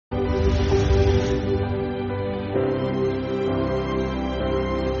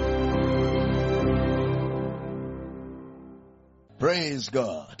Praise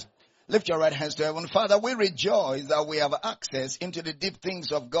God. Lift your right hands to heaven. Father, we rejoice that we have access into the deep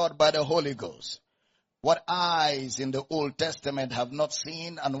things of God by the Holy Ghost. What eyes in the Old Testament have not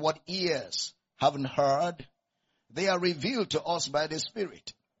seen and what ears haven't heard, they are revealed to us by the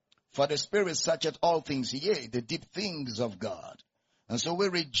Spirit. For the Spirit searcheth all things, yea, the deep things of God. And so we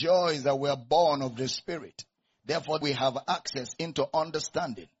rejoice that we are born of the Spirit. Therefore we have access into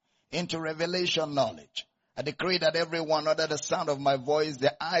understanding, into revelation knowledge. I decree that everyone under the sound of my voice,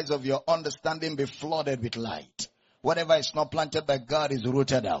 the eyes of your understanding be flooded with light. Whatever is not planted by God is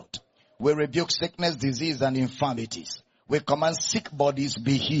rooted out. We rebuke sickness, disease, and infirmities. We command sick bodies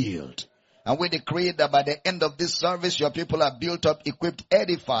be healed. And we decree that by the end of this service, your people are built up, equipped,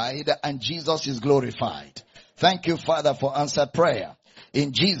 edified, and Jesus is glorified. Thank you, Father, for answered prayer.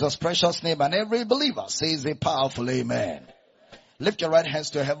 In Jesus' precious name, and every believer says a powerful amen. Lift your right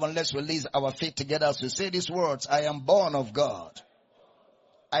hands to heaven. Let's release our feet together as we say these words. I am born of God.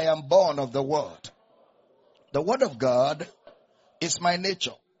 I am born of the Word. The Word of God is my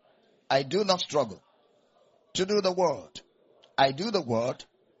nature. I do not struggle to do the Word. I do the Word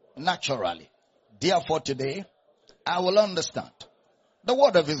naturally. Therefore today, I will understand the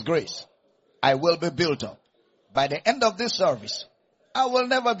word of His grace. I will be built up. By the end of this service, I will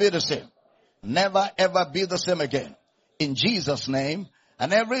never be the same. Never ever be the same again. In Jesus' name.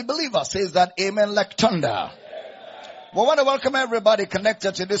 And every believer says that amen like thunder. We want to welcome everybody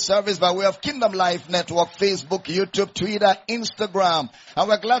connected to this service by way of Kingdom Life Network, Facebook, YouTube, Twitter, Instagram. And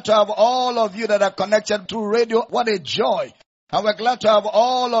we're glad to have all of you that are connected to radio. What a joy. And we're glad to have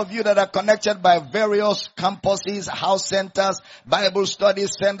all of you that are connected by various campuses, house centers, Bible study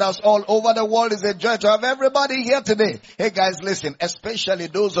centers all over the world. It's a joy to have everybody here today. Hey guys, listen, especially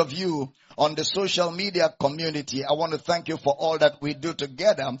those of you on the social media community, I want to thank you for all that we do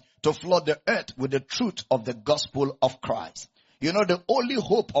together to flood the earth with the truth of the gospel of Christ. You know, the only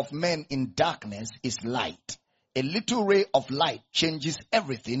hope of men in darkness is light. A little ray of light changes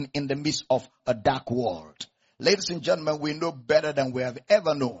everything in the midst of a dark world. Ladies and gentlemen, we know better than we have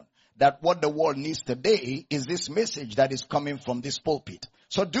ever known that what the world needs today is this message that is coming from this pulpit.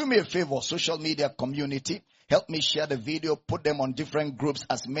 So do me a favor, social media community, help me share the video, put them on different groups,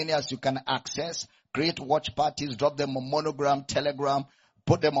 as many as you can access, create watch parties, drop them on Monogram, Telegram,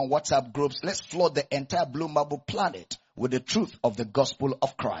 put them on WhatsApp groups. Let's flood the entire Blue Marble planet with the truth of the gospel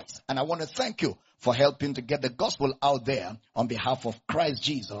of Christ. And I want to thank you for helping to get the gospel out there on behalf of Christ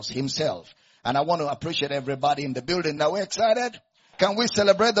Jesus himself. And I want to appreciate everybody in the building. Now we're excited. Can we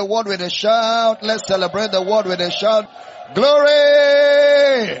celebrate the word with a shout? Let's celebrate the word with a shout.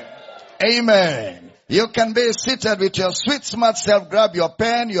 Glory! Amen. You can be seated with your sweet smart self. Grab your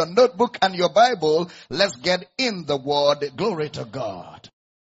pen, your notebook, and your Bible. Let's get in the word. Glory to God.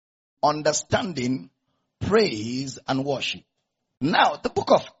 Understanding, praise, and worship. Now, the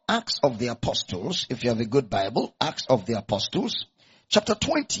book of Acts of the Apostles, if you have a good Bible, Acts of the Apostles, chapter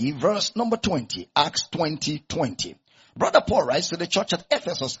 20, verse number 20, Acts 20:20. Brother Paul writes to the church at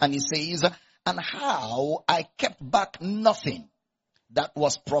Ephesus and he says, and how I kept back nothing that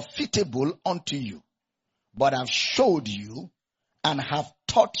was profitable unto you, but have showed you and have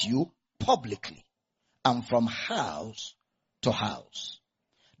taught you publicly and from house to house.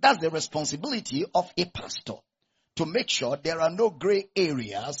 That's the responsibility of a pastor, to make sure there are no gray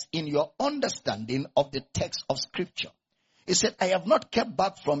areas in your understanding of the text of Scripture. He said, I have not kept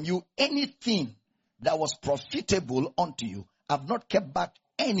back from you anything that was profitable unto you. I have not kept back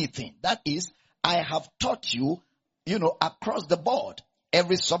anything. That is, I have taught you, across the board,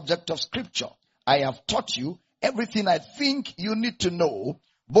 every subject of Scripture. I have taught you everything I think you need to know,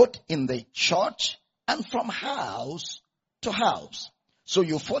 both in the church and from house to house. So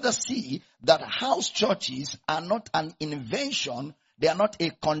you further see that house churches are not an invention. They are not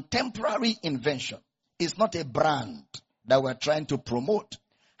a contemporary invention. It's not a brand that we're trying to promote.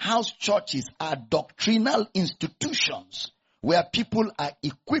 House churches are doctrinal institutions where people are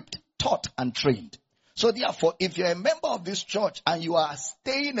equipped, taught, and trained. So therefore, if you're a member of this church and you are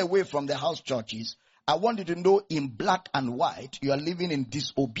staying away from the house churches, I want you to know in black and white, you are living in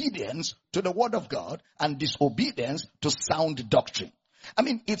disobedience to the word of God and disobedience to sound doctrine. I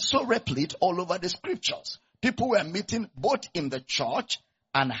mean, it's so replete all over the scriptures. People were meeting both in the church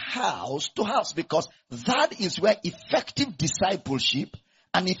and house to house, because that is where effective discipleship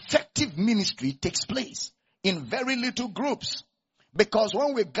and effective ministry takes place, in very little groups. Because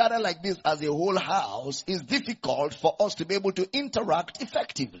when we gather like this as a whole house, it's difficult for us to be able to interact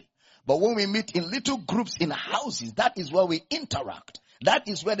effectively. But when we meet in little groups in houses, that is where we interact. That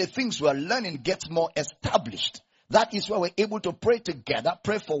is where the things we're learning gets more established. That is where we're able to pray together,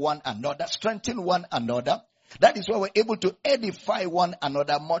 pray for one another, strengthen one another. That is why we're able to edify one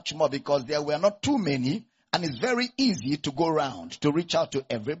another much more, because there were not too many, and it's very easy to go around to reach out to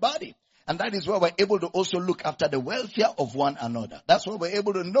everybody. And that is why we're able to also look after the welfare of one another. That's why we're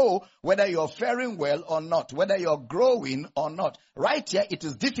able to know whether you're faring well or not, whether you're growing or not. Right here, it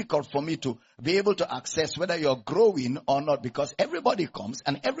is difficult for me to be able to access whether you're growing or not, because everybody comes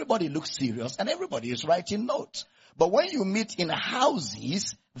and everybody looks serious and everybody is writing notes. But when you meet in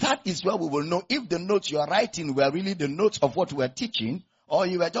houses, that is where we will know if the notes you are writing were really the notes of what we are teaching, or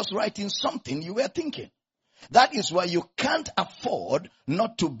you were just writing something you were thinking. That is why you can't afford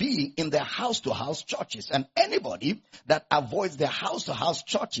not to be in the house-to-house churches. And anybody that avoids the house-to-house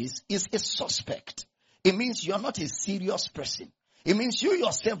churches is a suspect. It means you're not a serious person. It means you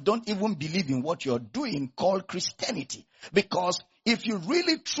yourself don't even believe in what you're doing called Christianity. Because if you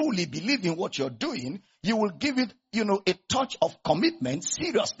really truly believe in what you're doing, you will give it, a touch of commitment,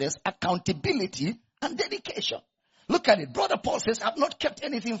 seriousness, accountability, and dedication. Look at it. Brother Paul says, I've not kept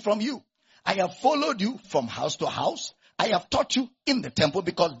anything from you. I have followed you from house to house. I have taught you in the temple,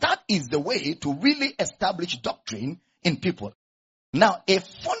 because that is the way to really establish doctrine in people. Now, a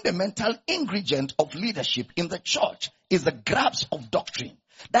fundamental ingredient of leadership in the church is the grasp of doctrine.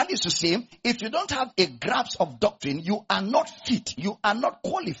 That is to say, if you don't have a grasp of doctrine, you are not fit. You are not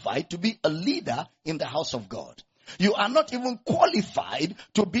qualified to be a leader in the house of God. You are not even qualified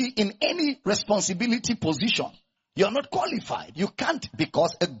to be in any responsibility position. You're not qualified. You can't,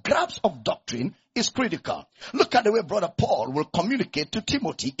 because a grasp of doctrine is critical. Look at the way Brother Paul will communicate to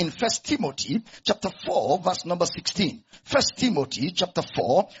Timothy in 1 Timothy chapter 4 verse number 16. 1 Timothy chapter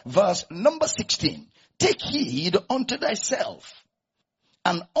 4 verse number 16. Take heed unto thyself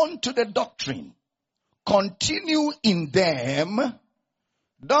and unto the doctrine. Continue in them.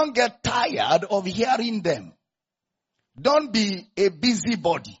 Don't get tired of hearing them. Don't be a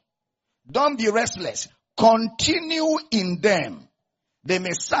busybody. Don't be restless. Continue in them. They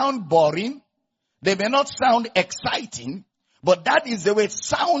may sound boring. They may not sound exciting. But that is the way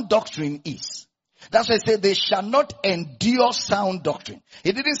sound doctrine is. That's why I say they shall not endure sound doctrine.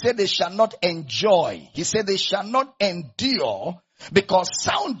 He didn't say they shall not enjoy. He said they shall not endure, because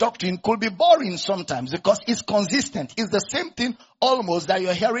sound doctrine could be boring sometimes because it's consistent. It's the same thing almost that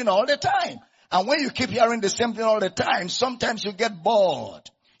you're hearing all the time. And when you keep hearing the same thing all the time, sometimes you get bored.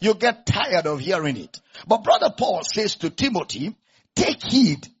 You get tired of hearing it. But Brother Paul says to Timothy, take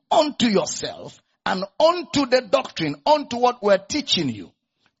heed unto yourself and unto the doctrine, unto what we're teaching you.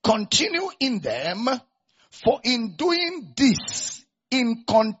 Continue in them, for in doing this, in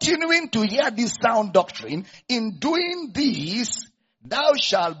continuing to hear this sound doctrine, in doing this, thou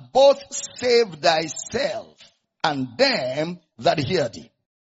shalt both save thyself and them that hear thee.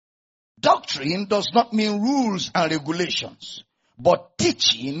 Doctrine does not mean rules and regulations, but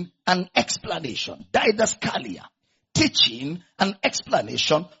teaching and explanation. Didaskalia. Teaching and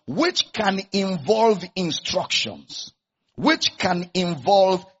explanation which can involve instructions. Which can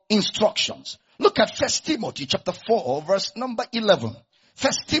involve instructions. Look at 1 Timothy chapter 4 verse number 11.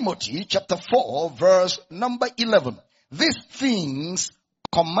 1 Timothy chapter 4 verse number 11. These things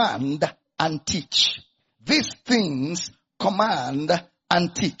command and teach. These things command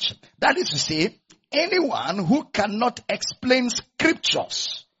and teach. That is to say, anyone who cannot explain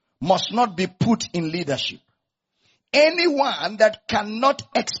scriptures must not be put in leadership. Anyone that cannot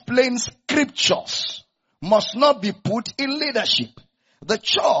explain scriptures must not be put in leadership. The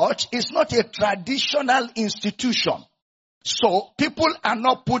church is not a traditional institution. So people are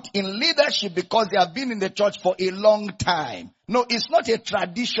not put in leadership because they have been in the church for a long time. No, it's not a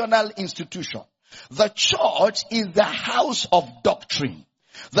traditional institution. The church is the house of doctrine.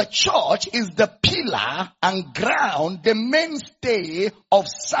 The church is the pillar and ground, the mainstay of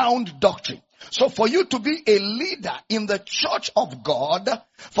sound doctrine. So for you to be a leader in the church of God,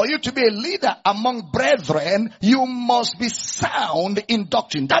 for you to be a leader among brethren, you must be sound in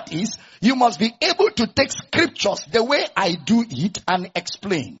doctrine. That is, you must be able to take scriptures the way I do it and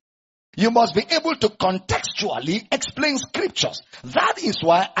explain. You must be able to contextually explain scriptures. That is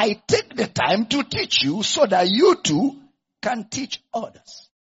why I take the time to teach you so that you too can teach others.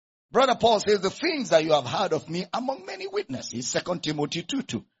 Brother Paul says the things that you have heard of me among many witnesses, 2 Timothy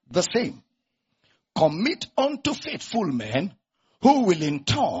 2:2, the same. Commit unto faithful men who will in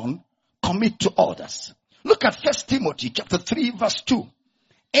turn commit to others. Look at 1 Timothy chapter 3 verse 2.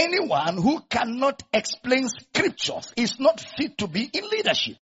 Anyone who cannot explain scriptures is not fit to be in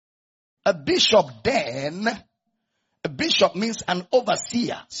leadership. A bishop means an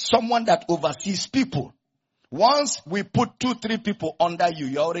overseer, someone that oversees people. Once we put 2-3 people under you,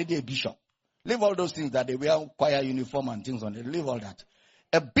 you're already a bishop. Leave all those things that they wear choir uniform and things on it. Leave all that.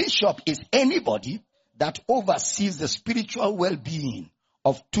 A bishop is anybody that oversees the spiritual well-being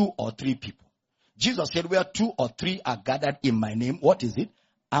of 2 or 3 people. Jesus said, where 2 or 3 are gathered in my name, what is it?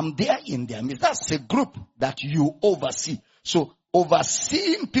 I'm there in their midst. That's a group that you oversee. So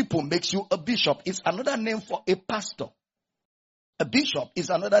overseeing people makes you a bishop. It's another name for a pastor. A bishop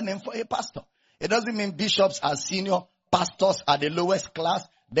is another name for a pastor. It doesn't mean bishops are senior, pastors are the lowest class,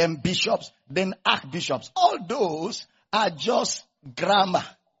 then bishops, then archbishops. All those are just grammar.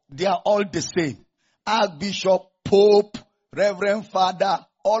 They are all the same. Archbishop, pope, reverend father,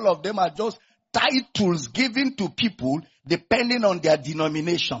 all of them are just titles given to people depending on their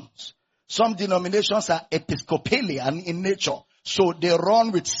denominations. Some denominations are Episcopalian in nature, so they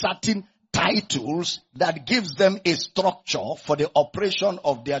run with certain titles that gives them a structure for the operation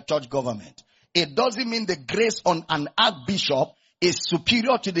of their church government. It doesn't mean the grace on an archbishop is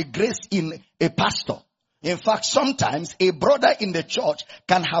superior to the grace in a pastor. In fact, sometimes a brother in the church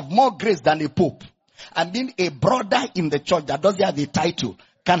can have more grace than a pope. I mean, a brother in the church that doesn't have a title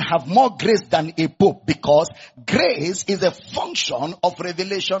can have more grace than a pope, because grace is a function of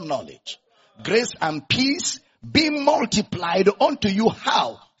revelation knowledge. Grace and peace be multiplied unto you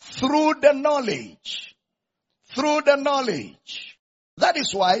how? Through the knowledge. Through the knowledge. That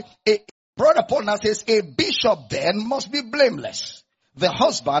is why Brother Paul now says, a bishop then must be blameless, the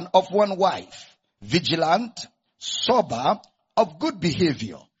husband of one wife, vigilant, sober, of good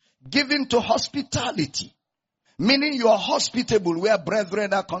behavior, given to hospitality. Meaning you are hospitable where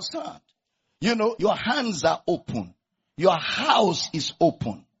brethren are concerned. You know, your hands are open. Your house is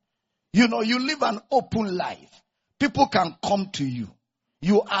open. You know, you live an open life. People can come to you.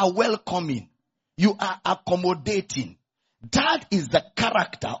 You are welcoming. You are accommodating. That is the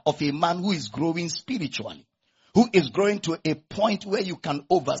character of a man who is growing spiritually, who is growing to a point where you can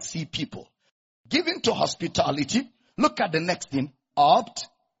oversee people. Given to hospitality, look at the next thing, opt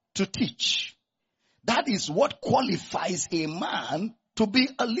to teach. That is what qualifies a man to be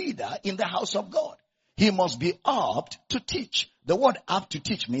a leader in the house of God. He must be apt to teach. The word apt to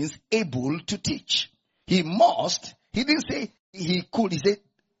teach means able to teach. He must. He didn't say he could. He said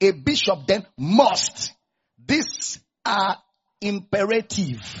a bishop then must. These are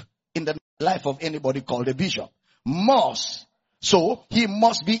imperative in the life of anybody called a bishop. Must. So he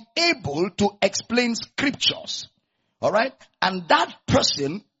must be able to explain scriptures. All right? And that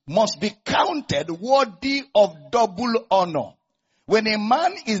person must be counted worthy of double honor. When a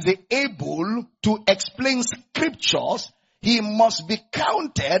man is able to explain scriptures, he must be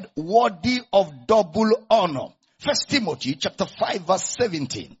counted worthy of double honor. 1 Timothy chapter 5 verse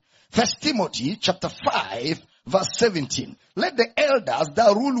 17. 1 Timothy chapter 5 verse 17. Let the elders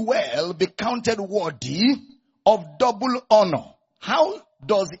that rule well be counted worthy of double honor. How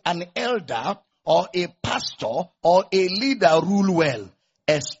does an elder or a pastor or a leader rule well?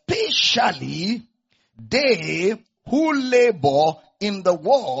 Especially they who labor in the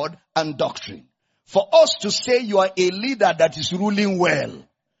word and doctrine. For us to say you are a leader that is ruling well,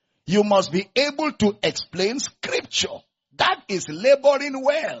 you must be able to explain scripture. That is laboring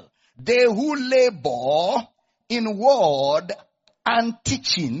well. They who labor in word and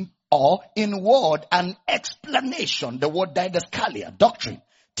teaching, or in word and explanation, the word didaskalia, doctrine,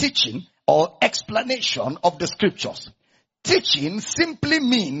 teaching or explanation of the scriptures. Teaching simply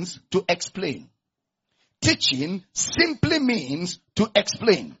means to explain. Teaching simply means to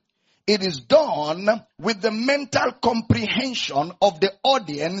explain. It is done with the mental comprehension of the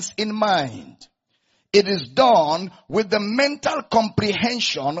audience in mind. It is done with the mental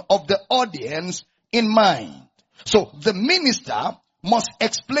comprehension of the audience in mind. So the minister must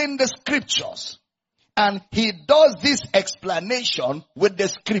explain the scriptures, and he does this explanation with the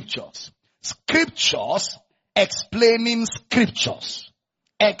scriptures. Scriptures explaining scriptures.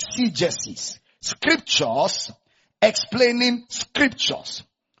 Exegesis. Scriptures explaining scriptures.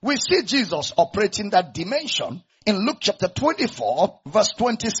 We see Jesus operating that dimension in Luke chapter 24 verse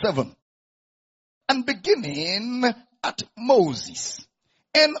 27. And beginning at Moses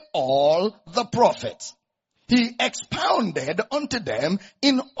and all the prophets, he expounded unto them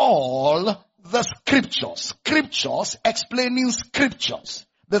in all the scriptures. Scriptures explaining scriptures.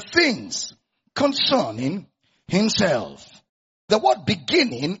 The things concerning himself. The word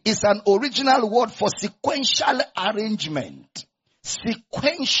beginning is an original word for sequential arrangement.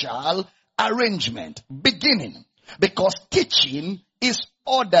 Sequential arrangement. Beginning. Because teaching is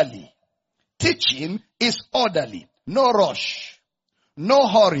orderly. Teaching is orderly. No rush. No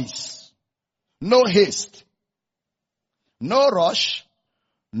hurries. No haste. No rush.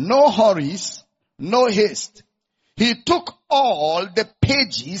 No hurries. No haste. He took all the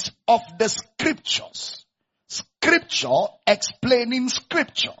pages of the scriptures. Scripture explaining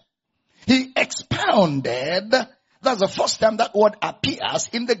scripture. He expounded. That's the first time that word appears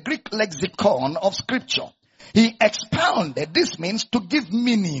in the Greek lexicon of scripture. He expounded. This means to give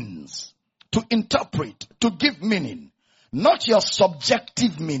meanings, to interpret, to give meaning. Not your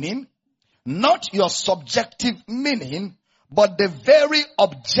subjective meaning, not your subjective meaning, but the very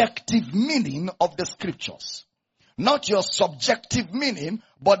objective meaning of the scriptures. Not your subjective meaning,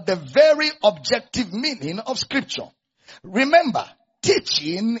 but the very objective meaning of scripture. Remember,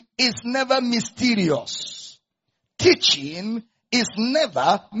 teaching is never mysterious. Teaching is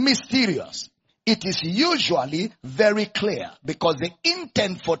never mysterious. It is usually very clear, because the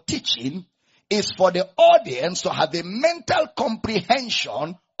intent for teaching is for the audience to have a mental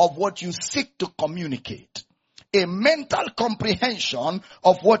comprehension of what you seek to communicate. A mental comprehension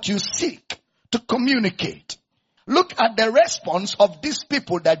of what you seek to communicate. Look at the response of these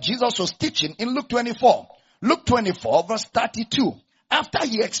people that Jesus was teaching in Luke 24. Luke 24 verse 32. After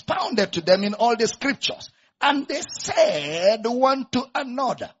he expounded to them in all the scriptures, and they said one to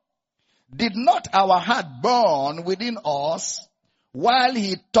another, did not our heart burn within us while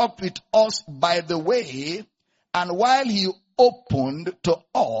he talked with us by the way, and while he opened to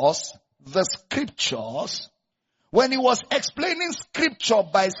us the scriptures? When he was explaining scripture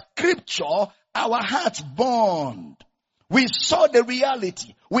by scripture, our hearts burned. We saw the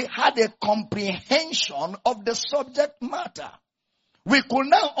reality. We had a comprehension of the subject matter. We could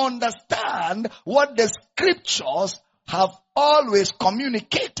now understand what the scriptures have always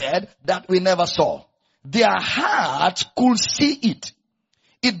communicated that we never saw. Their hearts could see it.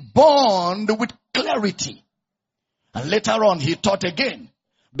 It burned with clarity. And later on he taught again,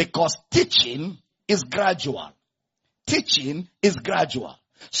 because teaching is gradual. Teaching is gradual.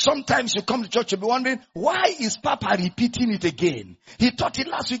 Sometimes you come to church, you'll be wondering, why is Papa repeating it again? He taught it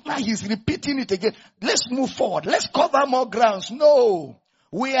last week, now he's repeating it again. Let's move forward. Let's cover more grounds. No,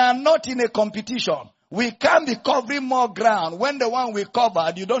 we are not in a competition. We can't be covering more ground when the one we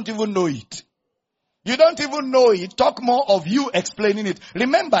covered, you don't even know it. You don't even know it. Talk more of you explaining it.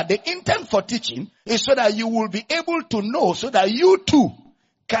 Remember, the intent for teaching is so that you will be able to know, so that you too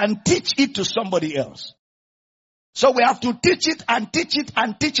can teach it to somebody else. So we have to teach it and teach it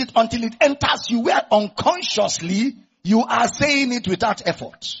and teach it until it enters you, where unconsciously you are saying it without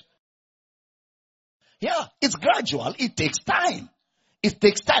effort. Yeah, it's gradual. It takes time. It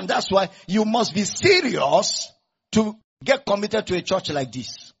takes time. That's why you must be serious to get committed to a church like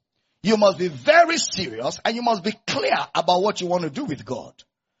this. You must be very serious, and you must be clear about what you want to do with God.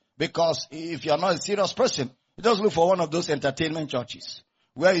 Because if you're not a serious person, you just look for one of those entertainment churches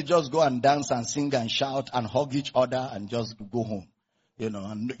where you just go and dance and sing and shout and hug each other and just go home. You know,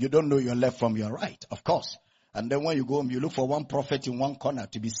 and you don't know your left from your right, of course. And then when you go home, you look for one prophet in one corner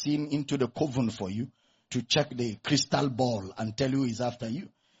to be seen into the coven for you, to check the crystal ball and tell you who is after you.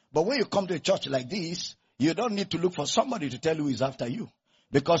 But when you come to a church like this, you don't need to look for somebody to tell you who is after you,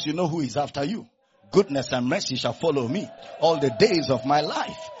 because you know who is after you. Goodness and mercy shall follow me all the days of my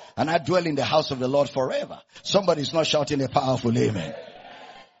life, and I dwell in the house of the Lord forever. Somebody is not shouting a powerful amen.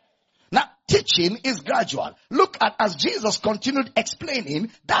 Now, teaching is gradual. Look at, as Jesus continued explaining,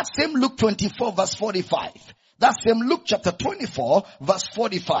 that same Luke 24 verse 45. That same Luke chapter 24 verse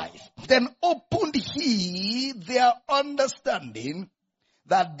 45. Then opened he their understanding,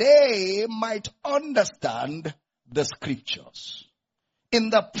 that they might understand the scriptures. In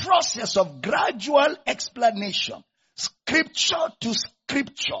the process of gradual explanation, scripture to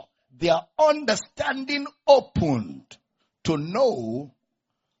scripture, their understanding opened to know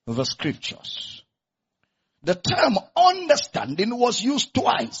the scriptures. The term understanding was used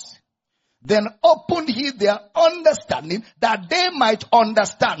twice. Then opened he their understanding, that they might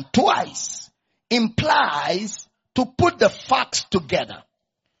understand. Twice implies to put the facts together.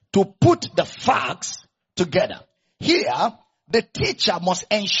 To put the facts together. Here, the teacher must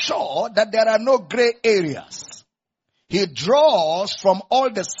ensure that there are no gray areas. He draws from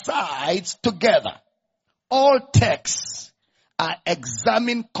all the sides together. All texts are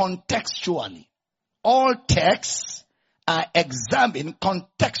examined contextually. All texts are examined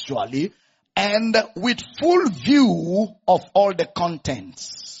contextually and with full view of all the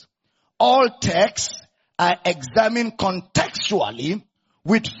contents. All texts are examined contextually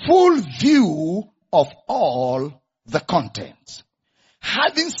with full view of all the contents.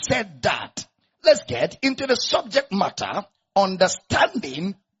 Having said that, let's get into the subject matter,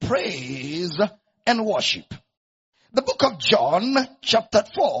 understanding, praise, and worship. The book of John, chapter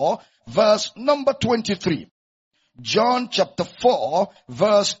 4, verse number 23. John chapter 4,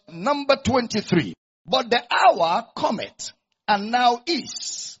 verse number 23. But the hour cometh, and now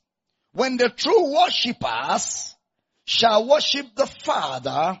is, when the true worshippers shall worship the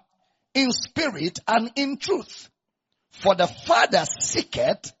Father in spirit and in truth. For the Father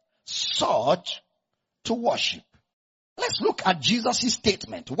seeketh such to worship. Let's look at Jesus'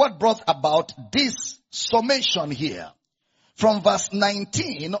 statement. What brought about this summation here? From verse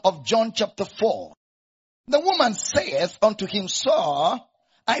 19 of John chapter 4. The woman saith unto him, Sir,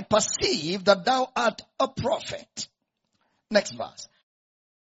 I perceive that thou art a prophet. Next verse.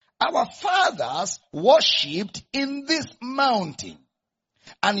 Our fathers worshipped in this mountain.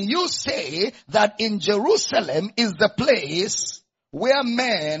 And you say that in Jerusalem is the place where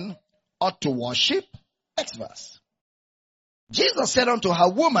men ought to worship. Next verse. Jesus said unto her,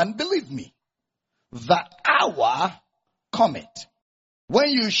 Woman, believe me, the hour cometh, when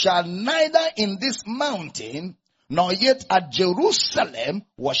you shall neither in this mountain nor yet at Jerusalem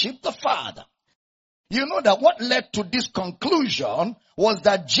worship the Father. You know that what led to this conclusion was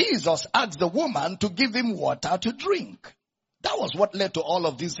that Jesus asked the woman to give him water to drink. That was what led to all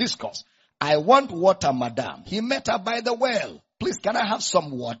of this discourse. I want water, madam. He met her by the well. Please, can I have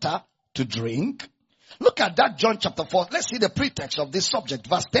some water to drink? Look at that, John chapter 4. Let's see the pretext of this subject,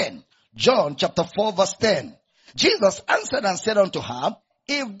 verse 10. John chapter 4, verse 10. Jesus answered and said unto her,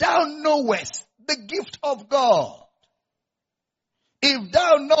 If thou knowest the gift of God, if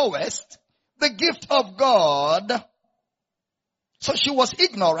thou knowest the gift of God. So she was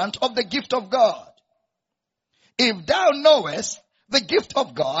ignorant of the gift of God. If thou knowest the gift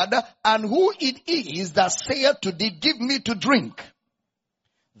of God, and who it is that saith to thee, Give me to drink,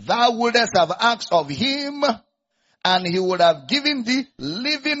 thou wouldest have asked of him, and he would have given thee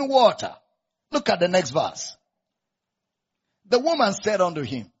living water. Look at the next verse. The woman said unto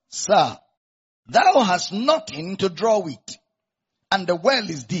him, Sir, thou hast nothing to draw with, and the well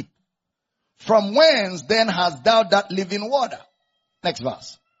is deep. From whence then hast thou that living water? Next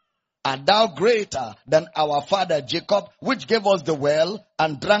verse. Art thou greater than our father Jacob, which gave us the well,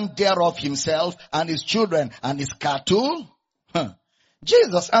 and drank thereof himself, and his children, and his cattle?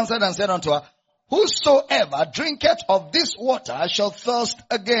 Jesus answered and said unto her, Whosoever drinketh of this water shall thirst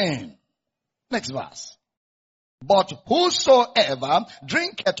again. Next verse. But whosoever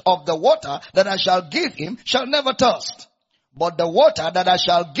drinketh of the water that I shall give him shall never thirst. But the water that I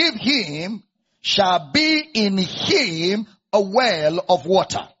shall give him shall be in him a well of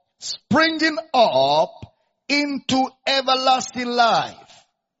water, springing up into everlasting life.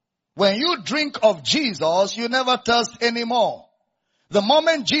 When you drink of Jesus, you never thirst anymore. The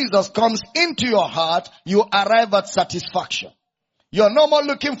moment Jesus comes into your heart, you arrive at satisfaction. You're no more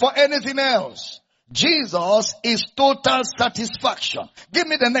looking for anything else. Jesus is total satisfaction. Give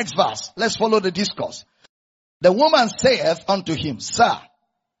me the next verse. Let's follow the discourse. The woman saith unto him, Sir,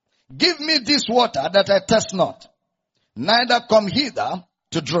 give me this water that I thirst not, neither come hither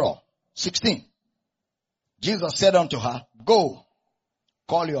to draw. 16. Jesus said unto her, Go,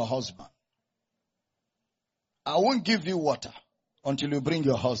 call your husband. I won't give you water until you bring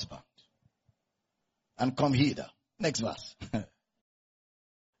your husband and come hither. Next verse.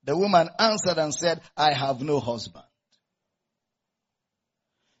 The woman answered and said, I have no husband.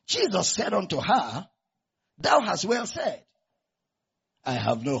 Jesus said unto her, Thou hast well said, I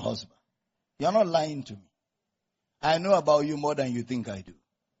have no husband. You're not lying to me. I know about you more than you think I do.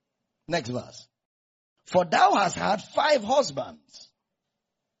 Next verse. For thou hast had 5 husbands,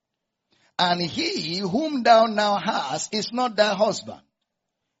 and he whom thou now hast is not thy husband.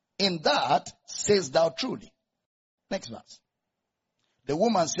 In that sayest thou truly. Next verse. The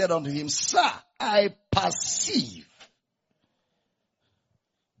woman said unto him, Sir, I perceive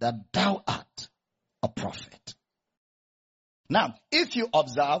that thou art a prophet. Now, if you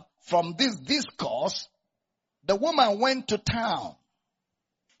observe from this discourse, the woman went to town.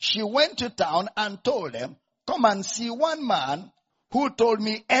 She went to town and told them, Come and see one man who told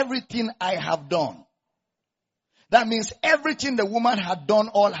me everything I have done. That means everything the woman had done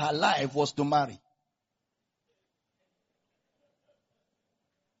all her life was to marry.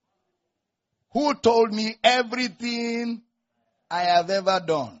 Who told me everything I have ever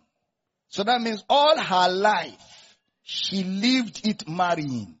done. So that means all her life, she lived it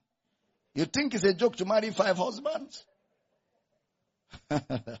marrying. You think it's a joke to marry 5 husbands?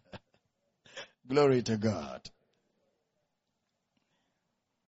 Glory to God.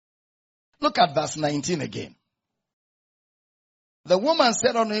 Look at verse 19 again. The woman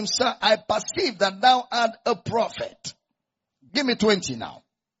said unto him, Sir, I perceive that thou art a prophet. Give me 20 now.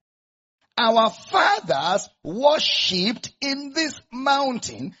 Our fathers worshipped in this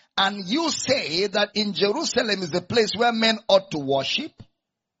mountain, and you say that in Jerusalem is a place where men ought to worship?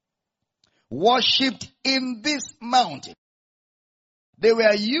 Worshipped in this mountain. They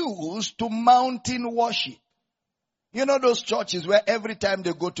were used to mountain worship. You know those churches where every time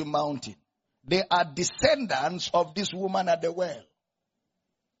they go to mountain, they are descendants of this woman at the well.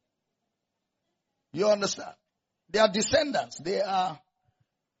 You understand? They are descendants. They are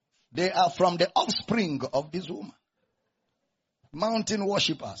from the offspring of this woman. Mountain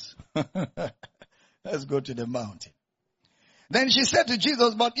worshippers. Let's go to the mountain. Then she said to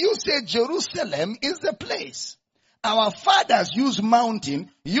Jesus, but you say Jerusalem is the place. Our fathers use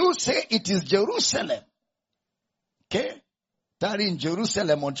mountain. You say it is Jerusalem. Okay? Tarry in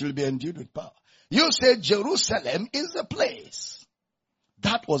Jerusalem until you be endued with power. You say Jerusalem is the place.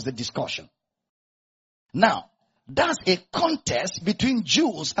 That was the discussion. Now, that's a contest between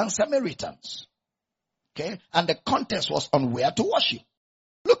Jews and Samaritans. Okay? And the contest was on where to worship.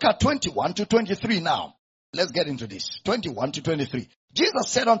 Look at 21 to 23 now. Let's get into this. 21 to 23. Jesus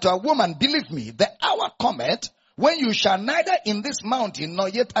said unto a woman, believe me, the hour cometh when you shall neither in this mountain nor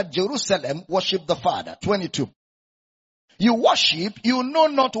yet at Jerusalem worship the Father. 22. You worship, you know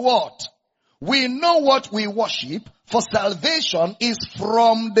not what. We know what we worship, for salvation is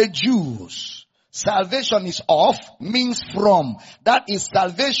from the Jews. Salvation is of, means from. That is,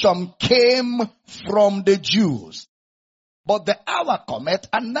 salvation came from the Jews. But the hour cometh,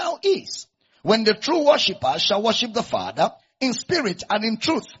 and now is, when the true worshippers shall worship the Father in spirit and in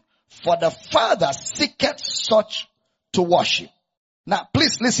truth. For the Father seeketh such to worship. Now,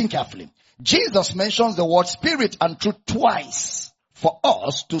 please listen carefully. Jesus mentions the word spirit and truth twice for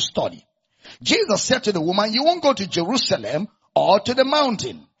us to study. Jesus said to the woman, you won't go to Jerusalem or to the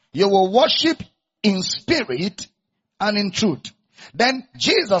mountain. You will worship in spirit and in truth. Then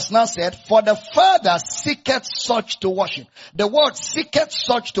Jesus now said, for the Father seeketh such to worship. The word seeketh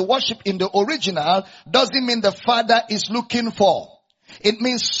such to worship in the original doesn't mean the Father is looking for. It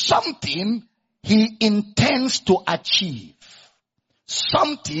means something he intends to achieve.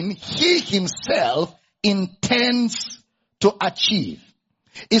 Something he himself intends to achieve.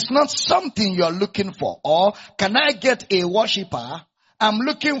 It's not something you're looking for. Or, can I get a worshipper? I'm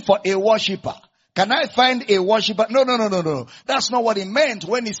looking for a worshipper. Can I find a worshipper? No. That's not what he meant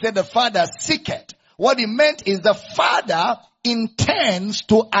when he said the Father seeketh. What he meant is the Father intends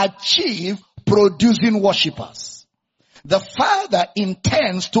to achieve producing worshipers. The Father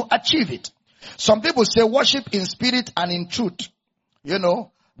intends to achieve it. Some people say worship in spirit and in truth,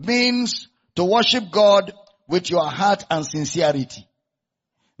 means to worship God with your heart and sincerity.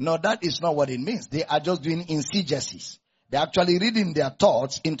 No, that is not what it means. They are just doing exegesis. They're actually reading their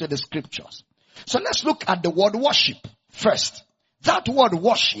thoughts into the scriptures. So let's look at the word worship first. That word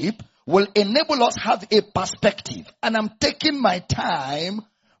worship will enable us have a perspective. And I'm taking my time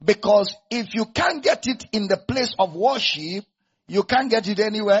because if you can't get it in the place of worship, you can't get it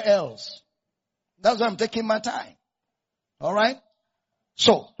anywhere else. That's why I'm taking my time. Alright?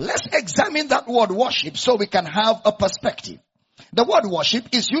 So let's examine that word worship so we can have a perspective. The word worship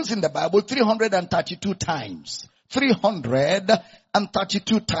is used in the Bible 332 times.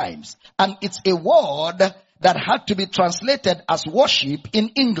 332 times. And it's a word that had to be translated as worship in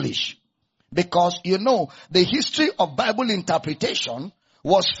English. Because, the history of Bible interpretation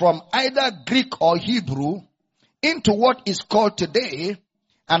was from either Greek or Hebrew into what is called today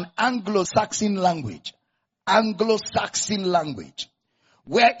an Anglo-Saxon language. Anglo-Saxon language.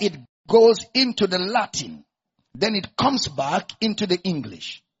 Where it goes into the Latin. Then it comes back into the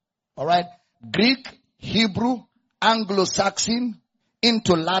English. Alright? Greek, Hebrew, Anglo-Saxon,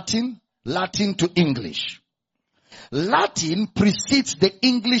 into Latin, Latin to English. Latin precedes the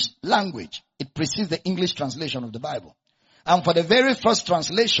English language. It precedes the English translation of the Bible. And for the very first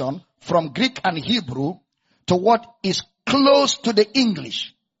translation from Greek and Hebrew to what is close to the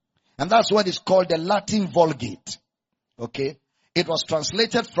English. And that's what is called the Latin Vulgate. Okay? It was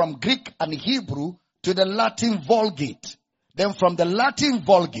translated from Greek and Hebrew to the Latin Vulgate. Then from the Latin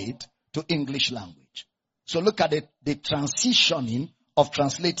Vulgate to English language. So look at the transitioning of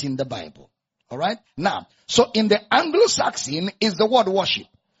translating the Bible. Alright? Now, so in the Anglo-Saxon is the word worship.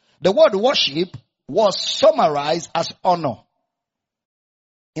 The word worship was summarized as honor.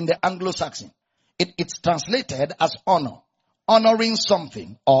 In the Anglo-Saxon. It's translated as honor. Honoring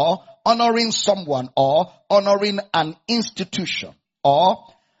something, or honoring someone, or honoring an institution, or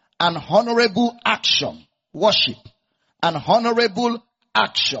an honorable action. Worship. An honorable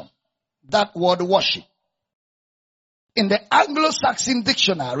action. That word worship. In the Anglo-Saxon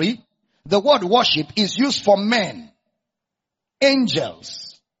dictionary, the word worship is used for men,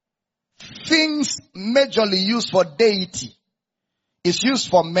 angels, things majorly used for deity. It's used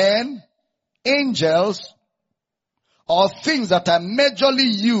for men, angels, or things that are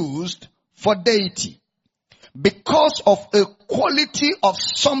majorly used for deity. Because of a quality of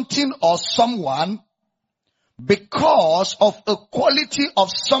something or someone, because of a quality of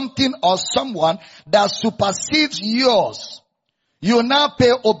something or someone that supersedes yours, you now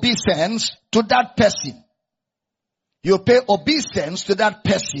pay obeisance to that person. You pay obeisance to that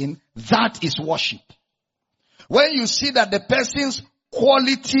person. That is worship. When you see that the person's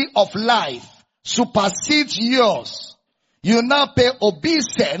quality of life supersedes yours, you now pay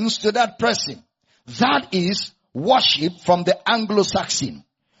obeisance to that person. That is worship from the Anglo-Saxon.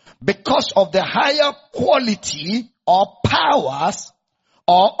 Because of the higher quality or powers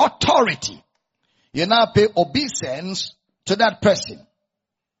or authority, you now pay obeisance to that person.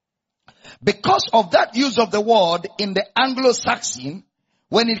 Because of that use of the word in the Anglo-Saxon,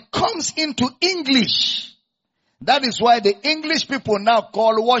 when it comes into English, that is why the English people now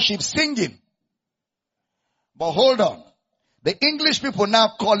call worship singing. But hold on. The English people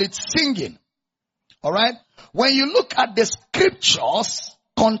now call it singing. Alright? When you look at the scriptures,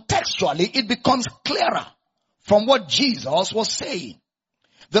 contextually, it becomes clearer from what Jesus was saying.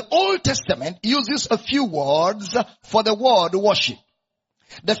 The Old Testament uses a few words for the word worship.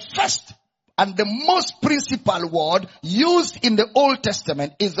 The first and the most principal word used in the Old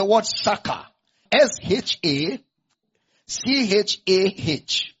Testament is the word shaka. S-H-A-C-H-A-H.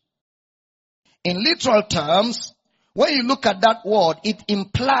 In literal terms, when you look at that word, it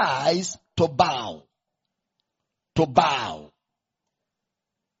implies to bow. To bow.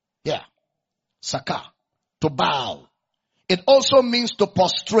 Yeah. Saka. To bow. It also means to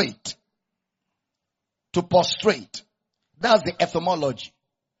prostrate. To prostrate. That's the etymology.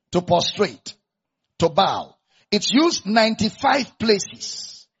 To prostrate. To bow. It's used 95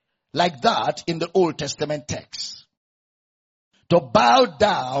 places like that in the Old Testament text. To bow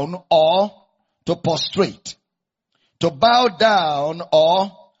down or to prostrate. To bow down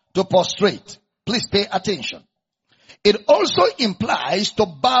or to prostrate. Please pay attention. It also implies to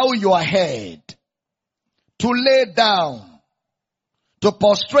bow your head, to lay down, to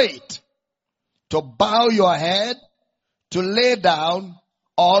prostrate, to bow your head, to lay down,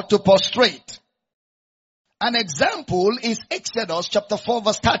 or to prostrate. An example is Exodus chapter 4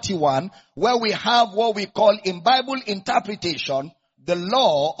 verse 31, where we have what we call in Bible interpretation, the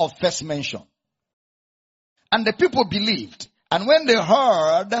law of first mention. And the people believed. And when they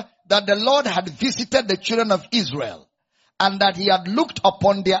heard that the Lord had visited the children of Israel, and that he had looked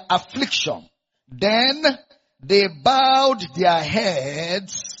upon their affliction, then they bowed their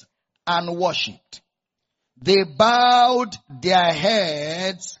heads and worshipped. They bowed their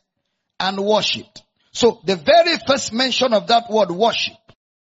heads and worshipped. So the very first mention of that word worship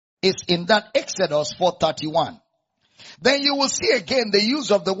is in that Exodus 4:31. Then you will see again the use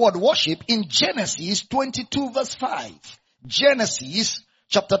of the word worship in Genesis 22 verse 5. Genesis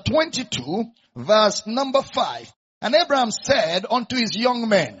chapter 22 verse number 5. And Abraham said unto his young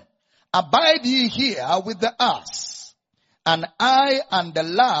men, abide ye here with the ass, and I and the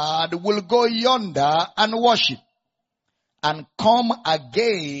lad will go yonder and worship, and come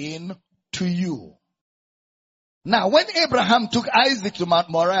again to you. Now, when Abraham took Isaac to Mount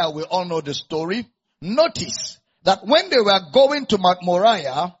Moriah, we all know the story. Notice that when they were going to Mount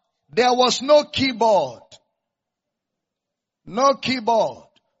Moriah, there was no keyboard. No keyboard,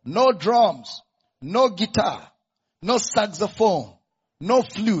 no drums, no guitar, no saxophone, no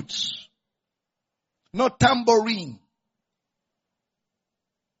flutes, no tambourine.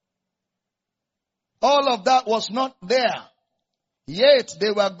 All of that was not there. Yet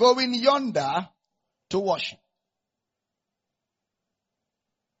they were going yonder to worship.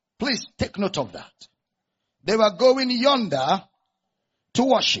 Please take note of that. They were going yonder to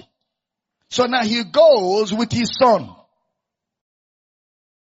worship. So now he goes with his son.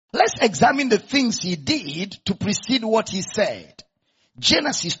 Let's examine the things he did to precede what he said.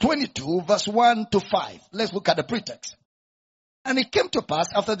 Genesis 22 verse 1 to 5. Let's look at the pretext. And it came to pass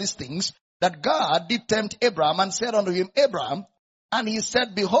after these things that God did tempt Abraham and said unto him, Abraham, and he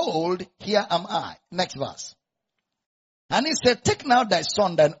said, behold, here am I. Next verse. And he said, take now thy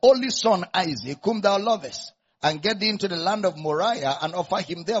son, thine only son Isaac, whom thou lovest, and get thee into the land of Moriah, and offer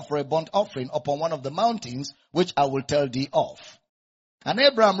him there for a burnt offering upon one of the mountains, which I will tell thee of. And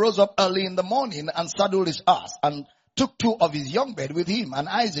Abraham rose up early in the morning, and saddled his ass, and took two of his young men with him, and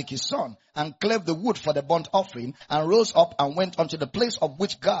Isaac his son, and cleft the wood for the burnt offering, and rose up and went unto the place of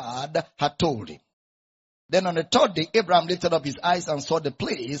which God had told him. Then on the third day, Abraham lifted up his eyes and saw the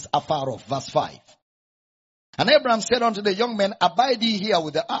place afar off. Verse 5. And Abraham said unto the young men, abide ye here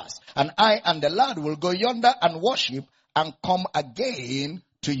with the ass, and I and the lad will go yonder and worship, and come again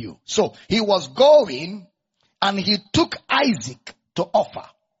to you. So he was going, and he took Isaac to offer.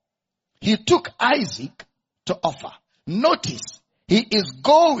 He took Isaac to offer. Notice, He is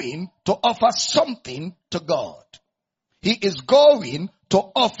going to offer something to God. He is going to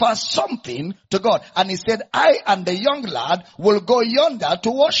offer something to God. And he said, I and the young lad will go yonder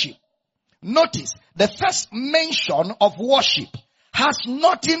to worship. Notice, the first mention of worship has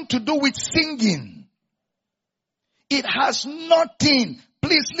nothing to do with singing. It has nothing.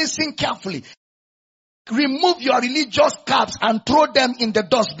 Please listen carefully. Remove your religious caps and throw them in the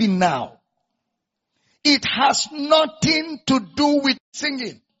dustbin now. It has nothing to do with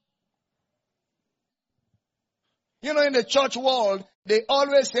singing. You know, in the church world, they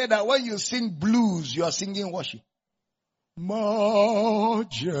always say that when you sing blues, you are singing worship.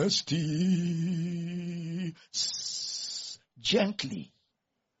 Majesty. Gently.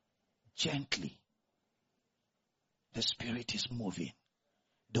 Gently. The Spirit is moving.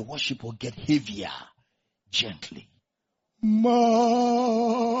 The worship will get heavier. Gently. Majesty.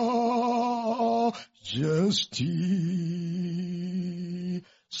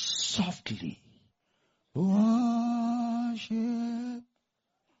 Softly. Worship.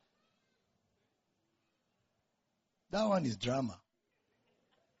 That one is drama.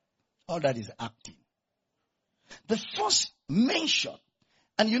 All that is acting. The first mention,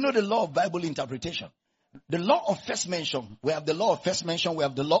 and you know the law of Bible interpretation. The law of first mention, we have the law of first mention, we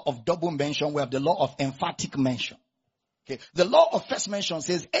have the law of double mention, we have the law of emphatic mention. Okay. The law of first mention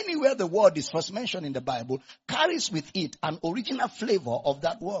says anywhere the word is first mentioned in the Bible carries with it an original flavor of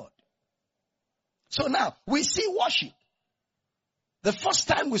that word. So now, we see worship. The first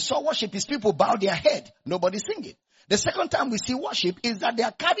time we saw worship is people bow their head. Nobody sing it. The second time we see worship is that they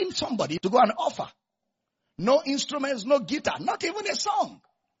are carrying somebody to go and offer. No instruments, no guitar, not even a song.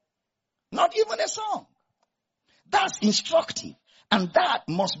 Not even a song. That's instructive. And that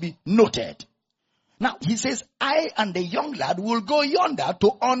must be noted. Now, he says, I and the young lad will go yonder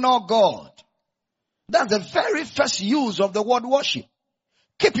to honor God. That's the very first use of the word worship.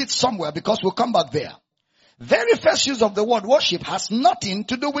 Keep it somewhere because we'll come back there. Very first use of the word worship has nothing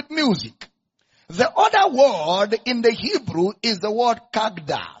to do with music. The other word in the Hebrew is the word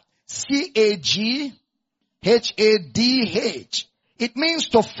kagdah. C-A-G-H-A-D-H. It means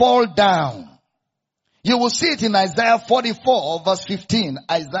to fall down. You will see it in Isaiah 44 verse 15.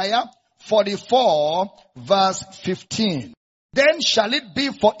 Isaiah 44 verse 15. Then shall it be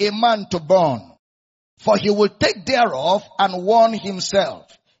for a man to burn, for he will take thereof and warm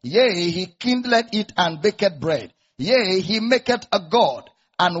himself. Yea, he kindled it and baked bread. Yea, he maketh a god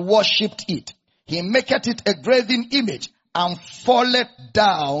and worshipped it. He maketh it a graven image and falleth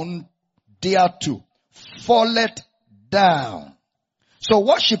down thereto. Falleth down. So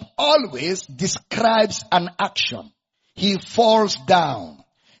worship always describes an action. He falls down.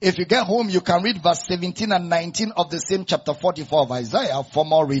 If you get home, you can read verse 17 and 19 of the same chapter 44 of Isaiah for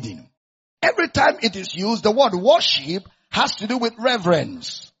more reading. Every time it is used, the word worship has to do with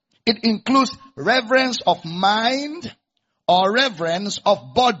reverence. It includes reverence of mind or reverence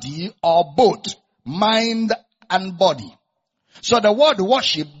of body or both mind and body. So the word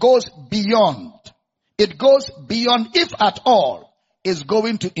worship goes beyond. It goes beyond, if at all, is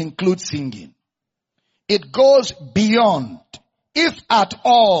going to include singing. It goes beyond, if at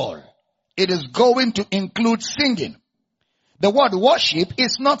all, it is going to include singing. The word worship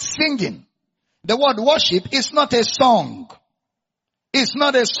is not singing. The word worship is not a song. It's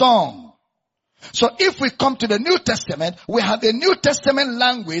not a song. So if we come to the New Testament, we have a New Testament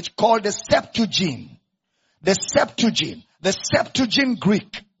language called the Septuagint. The Septuagint. The Septuagint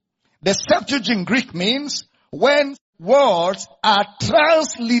Greek. The Septuagint Greek means when words are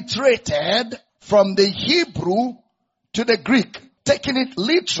transliterated from the Hebrew to the Greek. Taking it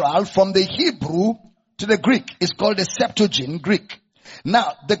literal from the Hebrew to the Greek is called the Septuagint Greek.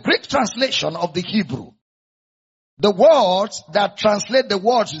 Now, the Greek translation of the Hebrew, the words that translate the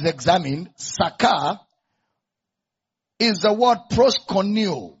words we examined, sakar, is the word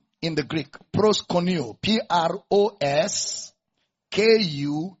proskuneo in the Greek. Proskuneo. Proskuneo.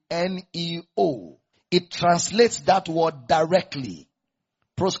 It translates that word directly.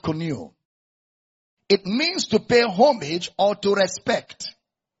 Proskuneo. It means to pay homage or to respect.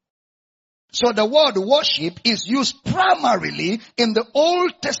 So the word worship is used primarily in the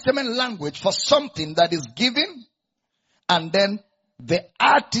Old Testament language for something that is given and then the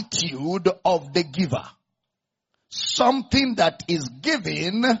attitude of the giver. Something that is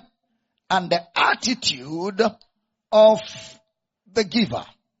given and the attitude of the giver.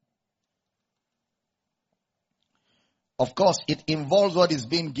 Of course, it involves what is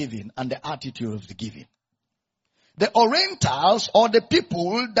being given and the attitude of the giving. The Orientals or the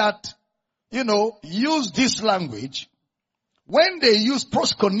people that, use this language, when they use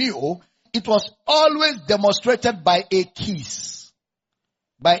proskuneo, it was always demonstrated by a kiss.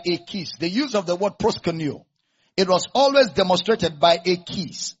 by a kiss. The use of the word proskuneo. It was always demonstrated by a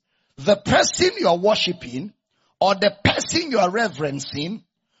kiss. The person you are worshiping, or the person you are reverencing,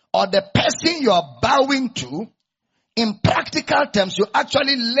 or the person you are bowing to, in practical terms, you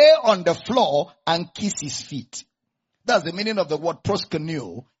actually lay on the floor and kiss his feet. That's the meaning of the word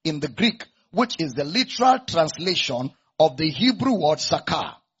proskuneo in the Greek, which is the literal translation of the Hebrew word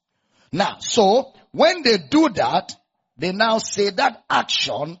sakar. Now, so, when they do that, they now say that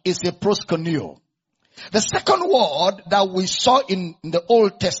action is a proskuneo. The second word that we saw in the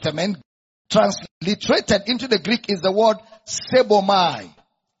Old Testament, transliterated into the Greek, is the word sebomai.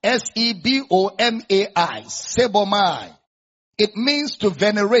 S-E-B-O-M-A-I. Sebomai. It means to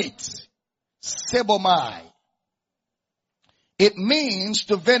venerate. Sebomai. It means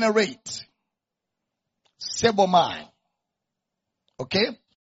to venerate. Sebomai. Okay?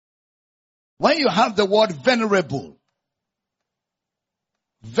 When you have the word venerable,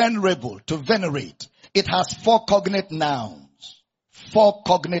 to venerate, it has four cognate nouns. Four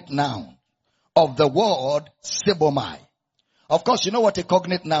cognate nouns of the word sebomai. Of course, you know what a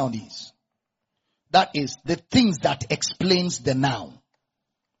cognate noun is. That is the things that explains the noun.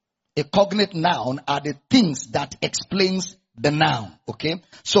 A cognate noun are the things that explains the noun. Okay?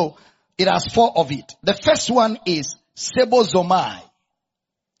 So, it has four of it. The first one is sebozomai.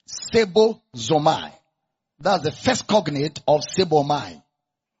 Sebozomai. That's the first cognate of sebomai.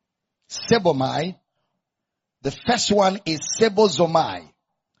 Sebomai. The first one is sebozomai.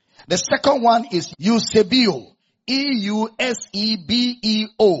 The second one is eusebio. E-U-S-E-B-E-O.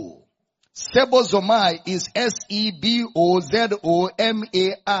 Sebozomai is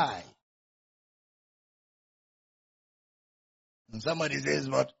S-E-B-O-Z-O-M-A-I. And somebody says,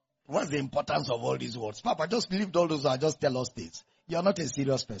 what's the importance of all these words? Papa, just leave all those and just tell us this. You're not a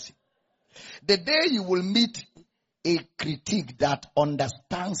serious person. The day you will meet a critic that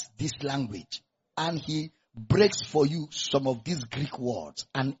understands this language and he breaks for you some of these Greek words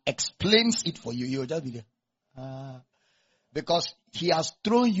and explains it for you, you'll just be there. Because he has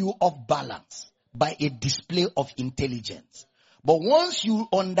thrown you off balance by a display of intelligence. But once you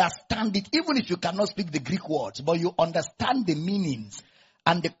understand it, even if you cannot speak the Greek words, but you understand the meanings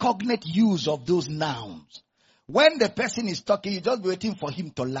and the cognate use of those nouns, when the person is talking, you just be waiting for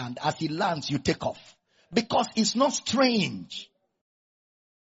him to land. As he lands, you take off. Because it's not strange.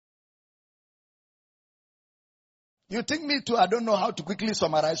 You think me too, I don't know how to quickly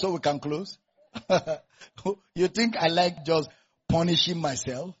summarize so we can close? You think I like just punishing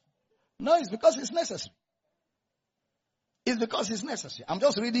myself? No, it's because it's necessary. It's because it's necessary. I'm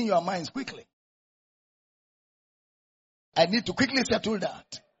just reading your minds quickly. I need to quickly settle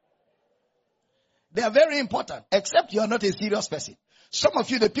that. They are very important, except you are not a serious person. Some of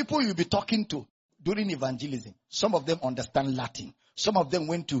you, the people you'll be talking to during evangelism, some of them understand Latin. Some of them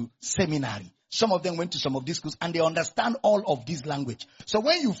went to seminary. Some of them went to some of these schools and they understand all of this language. So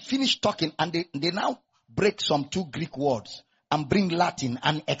when you finish talking and they now break some two Greek words and bring Latin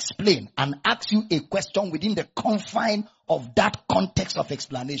and explain and ask you a question within the confine of that context of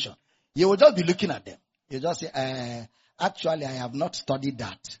explanation, you will just be looking at them. You just say, actually, I have not studied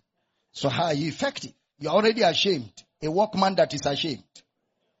that. So how are you effective? You're already ashamed. A workman that is ashamed.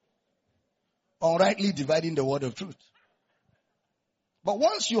 Unrightly dividing the word of truth. But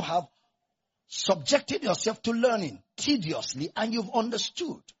once you have subjected yourself to learning tediously and you've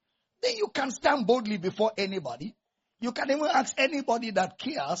understood, then you can stand boldly before anybody. You can even ask anybody that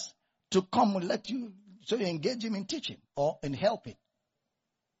cares to come and let you, so you engage him in teaching or in helping.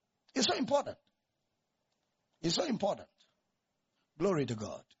 It's so important. It's so important. Glory to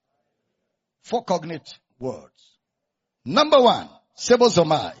God. Four cognate words. Number one,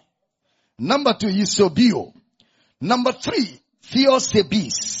 sebozomai. Number two, eusebio. Number three,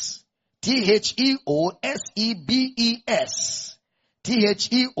 theosebis. Theosebes.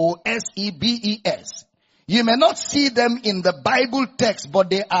 Theosebes. You may not see them in the Bible text,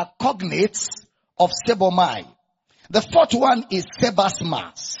 but they are cognates of sebomai. The fourth one is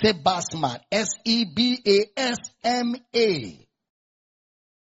sebasma. Sebasma. S-E-B-A-S-M-A.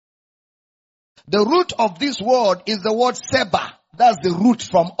 The root of this word is the word seba. That's the root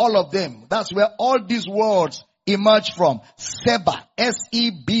from all of them. That's where all these words emerge from. Seba.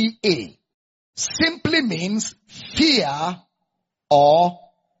 S-E-B-A. Simply means fear or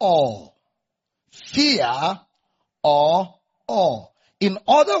awe. Fear or awe. In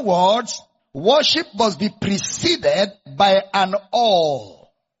other words, worship must be preceded by an awe.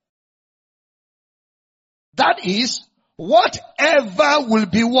 That is, whatever will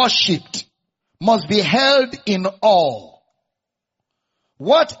be worshipped must be held in awe.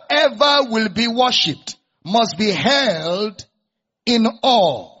 Whatever will be worshipped must be held in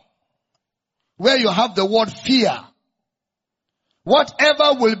awe. Where you have the word fear.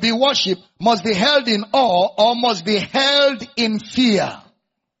 Whatever will be worshipped must be held in awe or must be held in fear.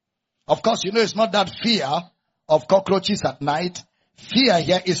 Of course, you know it's not that fear of cockroaches at night. Fear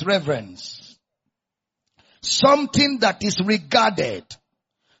here is reverence. Something that is regarded.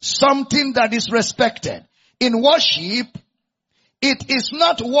 Something that is respected. In worship, it is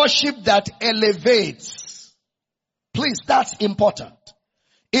not worship that elevates. Please, that's important.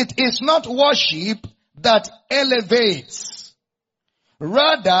 It is not worship that elevates.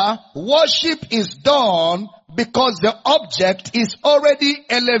 Rather, worship is done because the object is already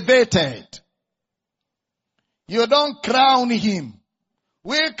elevated. You don't crown him.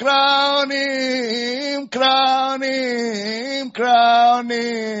 We crown him, crown him, crown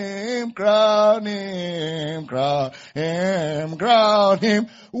him, crown him, crown him, crown him.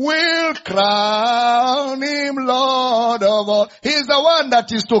 We'll crown him Lord of all. He's the one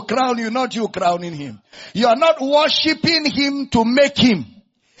that is to crown you, not you crowning him. You are not worshiping him to make him.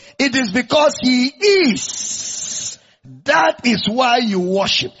 It is because he is. That is why you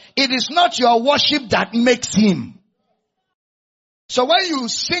worship. It is not your worship that makes him. So when you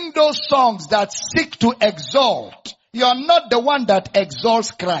sing those songs that seek to exalt, you are not the one that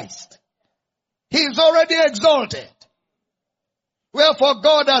exalts Christ. He is already exalted. Wherefore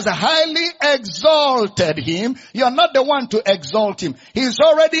God has highly exalted him. You are not the one to exalt him. He is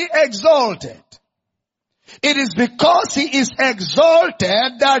already exalted. It is because he is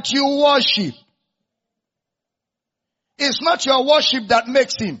exalted that you worship. It's not your worship that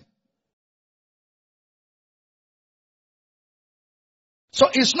makes him. So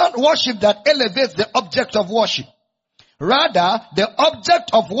it's not worship that elevates the object of worship. Rather, the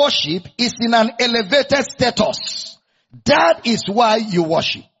object of worship is in an elevated status. That is why you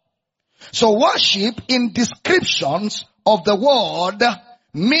worship. So worship in descriptions of the word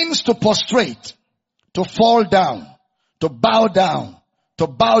means to prostrate, to fall down, to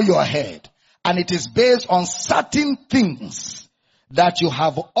bow your head. And it is based on certain things that you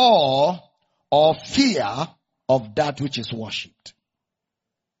have awe or fear of that which is worshipped.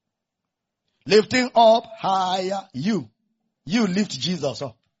 Lifting up higher, you lift Jesus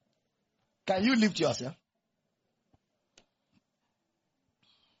up. Can you lift yourself?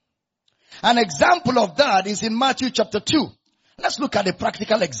 An example of that is in Matthew chapter 2. Let's look at a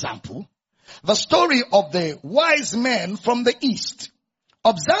practical example. The story of the wise men from the east.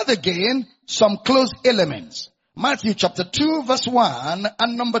 Observe again some close elements. Matthew chapter 2 verse 1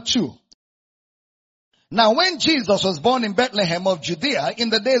 and number 2. Now when Jesus was born in Bethlehem of Judea in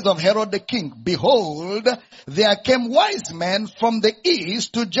the days of Herod the king, behold, there came wise men from the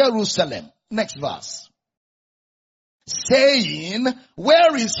east to Jerusalem. Next verse. Saying,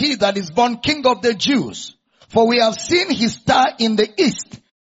 where is he that is born King of the Jews? For we have seen his star in the east.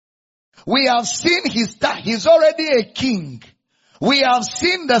 We have seen his star. He's already a king. We have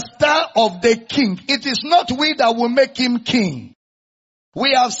seen the star of the king. It is not we that will make him king.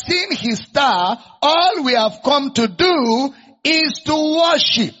 We have seen his star. All we have come to do is to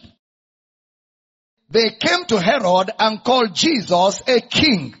worship. They came to Herod and called Jesus a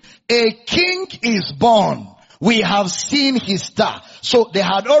king. A king is born. We have seen his star. So they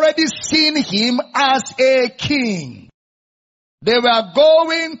had already seen him as a king. They were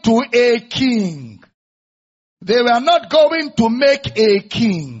going to a king. They were not going to make a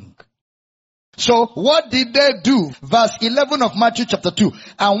king. So what did they do? Verse 11 of Matthew chapter 2.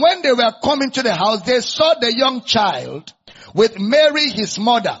 And when they were coming to the house, they saw the young child with Mary his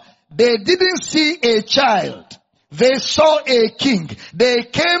mother. They didn't see a child. They saw a king. They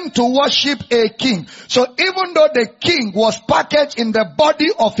came to worship a king. So even though the king was packaged in the body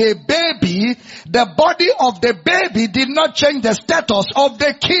of a baby, the body of the baby did not change the status of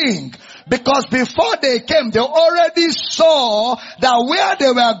the king. Because before they came, they already saw that where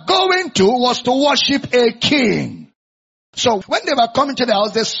they were going to was to worship a king. So when they were coming to the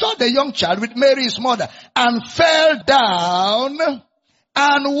house, they saw the young child with Mary his mother and fell down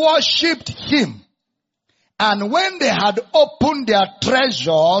and worshipped him. And when they had opened their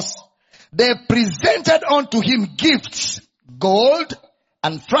treasures, they presented unto him gifts, gold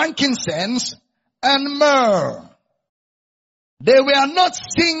and frankincense and myrrh. They were not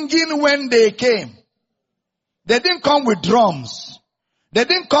singing when they came. They didn't come with drums. They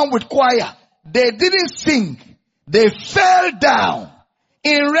didn't come with choir. They didn't sing. They fell down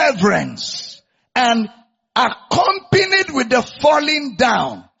in reverence and accompanied with the falling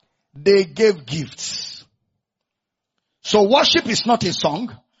down, they gave gifts. So worship is not a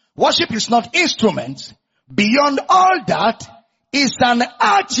song. Worship is not instruments. Beyond all that is an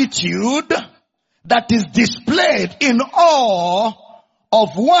attitude that is displayed in awe of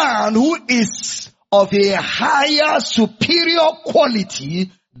one who is of a higher, superior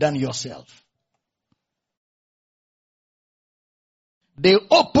quality than yourself. They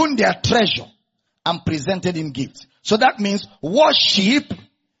opened their treasure and presented him gifts. So that means worship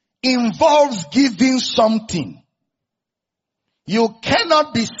involves giving something. You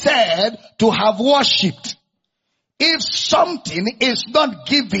cannot be said to have worshipped if something is not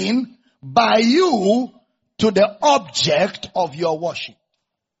given by you to the object of your worship.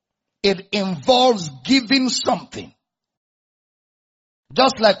 It involves giving something.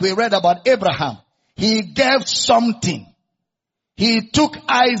 Just like we read about Abraham. He gave something. He took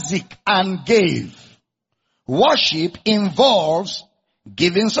Isaac and gave. Worship involves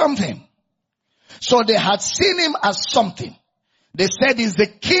giving something. So they had seen him as something. They said he's the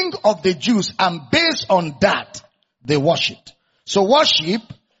king of the Jews, and based on that, they worshipped. So worship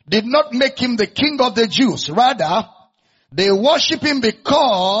did not make him the king of the Jews. Rather, they worship him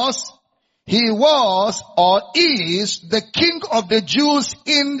because he was or is the king of the Jews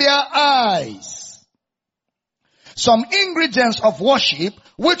in their eyes. Some ingredients of worship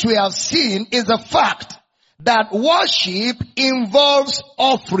which we have seen is the fact that worship involves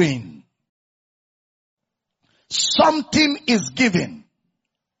offering. Something is given.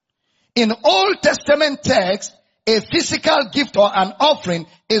 In Old Testament text, a physical gift or an offering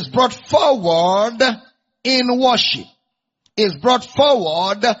is brought forward in worship. Is brought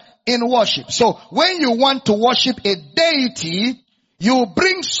forward in worship. So when you want to worship a deity, you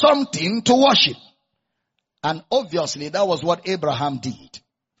bring something to worship. And obviously that was what Abraham did.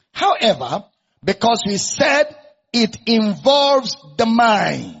 However, because we said it involves the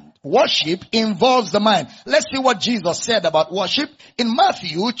mind. Worship involves the mind. Let's see what Jesus said about worship in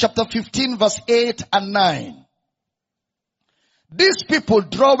Matthew chapter 15 verse 8 and 9. These people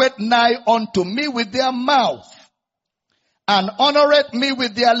draweth nigh unto me with their mouth, and honoreth me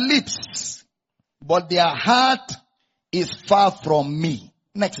with their lips, but their heart is far from me.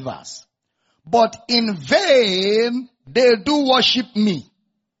 Next verse. But in vain they do worship me,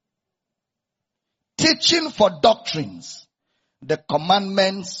 teaching for doctrines the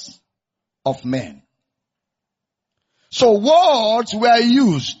commandments of men. So words were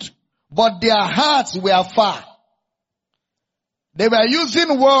used, but their hearts were far. They were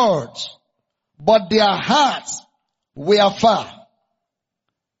using words, but their hearts were far.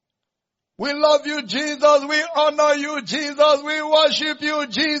 We love you, Jesus. We honor you, Jesus. We worship you,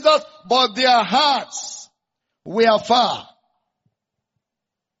 Jesus. But their hearts were far.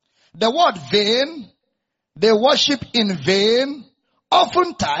 The word vain, they worship in vain,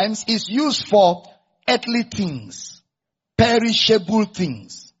 oftentimes is used for earthly things, perishable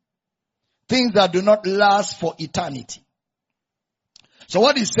things, things that do not last for eternity. So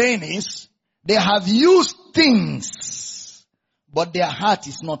what he's saying is, they have used things, but their heart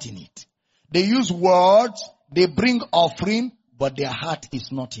is not in it. They use words, they bring offering, but their heart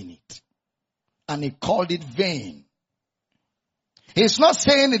is not in it. And he called it vain. He's not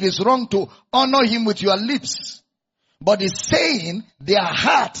saying it is wrong to honor him with your lips, but he's saying their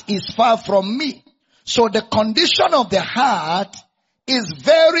heart is far from me. So the condition of the heart is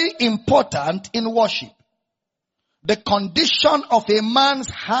very important in worship. The condition of a man's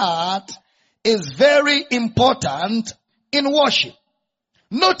heart is very important in worship.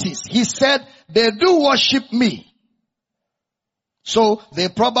 Notice, he said, they do worship me. So they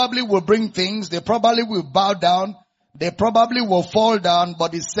probably will bring things, they probably will bow down, they probably will fall down,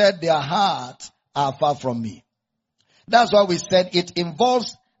 but he said their hearts are far from me. That's why we said it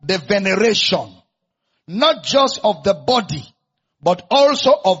involves the veneration, not just of the body, but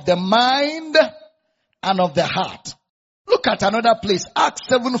also of the mind and of the heart. Look at another place, Acts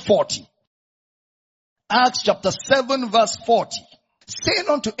 7:40. Acts chapter 7 verse 40. Saying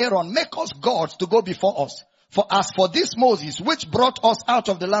unto Aaron, make us gods to go before us. For as for this Moses, which brought us out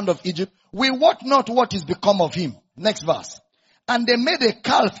of the land of Egypt, we wot not what is become of him. Next verse. And they made a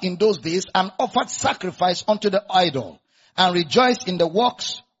calf in those days and offered sacrifice unto the idol and rejoiced in the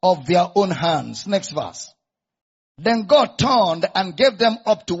works of their own hands. Next verse. Then God turned and gave them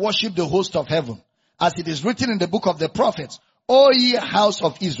up to worship the host of heaven, as it is written in the book of the prophets, O ye house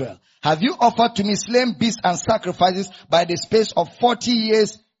of Israel, have you offered to me slain beasts and sacrifices by the space of 40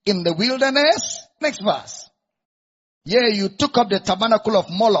 years in the wilderness? Next verse. Yea, you took up the tabernacle of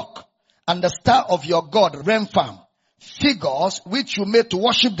Moloch and the star of your god, Remphan, figures which you made to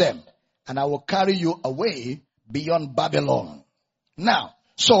worship them, and I will carry you away beyond Babylon. Now,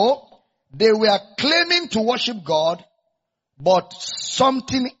 so they were claiming to worship God, but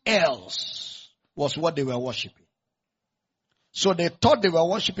something else was what they were worshiping. So they thought they were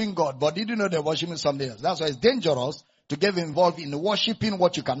worshiping God, but they didn't know they were worshiping something else. That's why it's dangerous to get involved in worshiping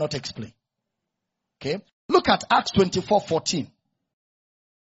what you cannot explain. Okay? Look at Acts 24:14.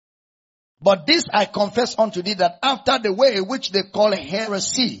 But this I confess unto thee, that after the way which they call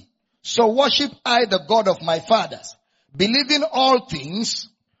heresy, so worship I the God of my fathers, believing all things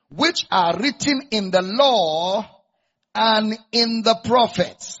which are written in the law and in the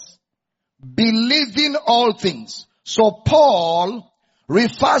prophets. Believing all things. So Paul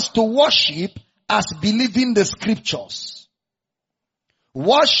refers to worship as believing the scriptures.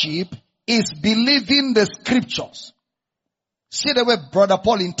 Worship is believing the scriptures. See the way Brother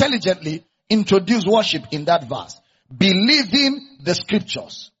Paul intelligently introduced worship in that verse. Believing the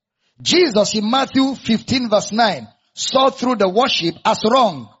scriptures. Jesus in Matthew 15 verse 9 saw through the worship as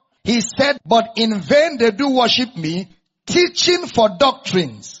wrong. He said, but in vain they do worship me, teaching for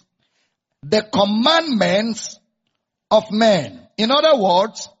doctrines the commandments of men. In other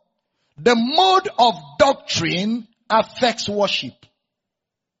words, the mode of doctrine affects worship.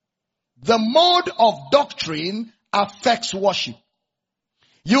 The mode of doctrine affects worship.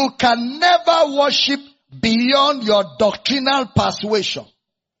 You can never worship beyond your doctrinal persuasion.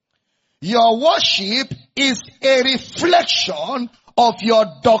 Your worship is a reflection of your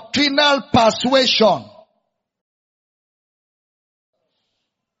doctrinal persuasion.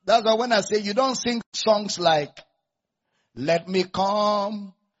 That's why when I say you don't sing songs like, let me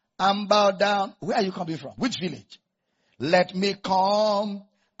come and bow down. Where are you coming from? Which village? Let me come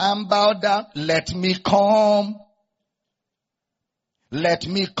and bow down. Let me come. Let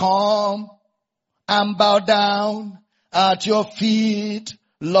me come and bow down at your feet,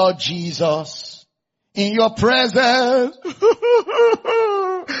 Lord Jesus, in your presence.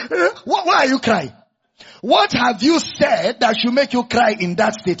 Why are you crying? What have you said that should make you cry in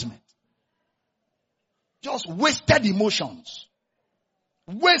that statement? Just wasted emotions.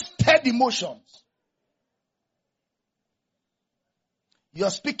 Wasted emotions.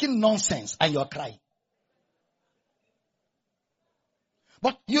 You're speaking nonsense and you're crying.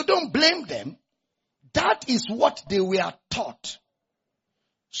 But you don't blame them. That is what they were taught.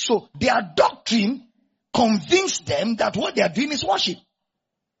 So their doctrine convinced them that what they are doing is worship.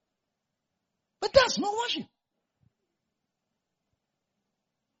 But that's not worship.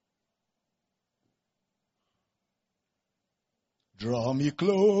 Draw me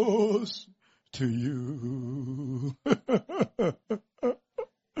close to you.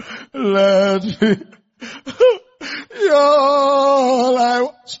 Let me.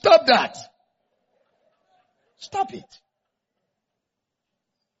 Stop that. Stop it.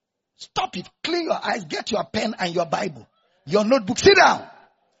 Stop it. Clean your eyes. Get your pen and your Bible. Your notebook. Sit down.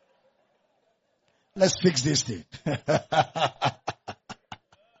 Let's fix this thing.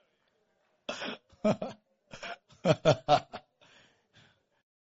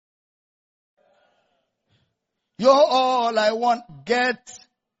 You're all I want. Get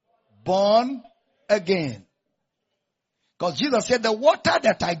born again. Because Jesus said, the water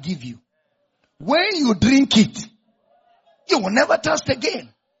that I give you, when you drink it, you will never thirst again.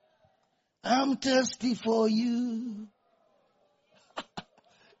 I'm thirsty for you.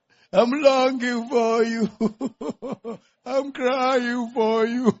 I'm longing for you. I'm crying for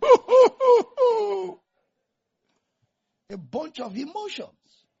you. A bunch of emotions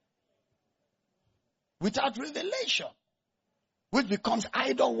without revelation, which becomes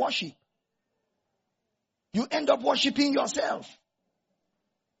idol worship. You end up worshiping yourself.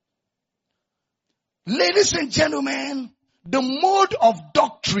 Ladies and gentlemen, the mode of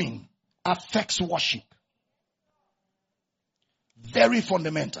doctrine affects worship. Very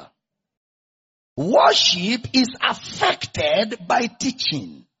fundamental. Worship is affected by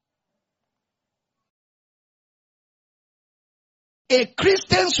teaching. A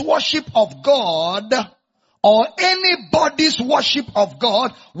Christian's worship of God or anybody's worship of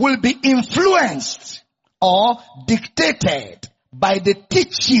God will be influenced or dictated by the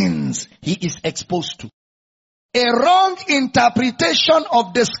teachings he is exposed to. A wrong interpretation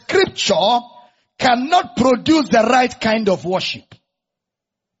of the scripture cannot produce the right kind of worship.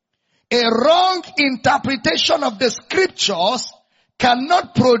 A wrong interpretation of the scriptures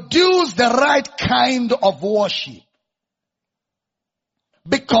cannot produce the right kind of worship.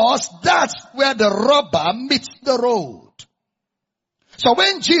 Because that's where the rubber meets the road. So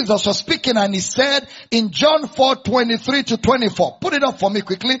when Jesus was speaking and he said in John 4:23 to 24, put it up for me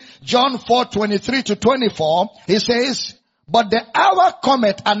quickly. John 4:23 to 24, he says, but the hour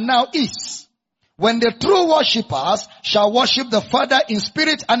cometh and now is, when the true worshippers shall worship the Father in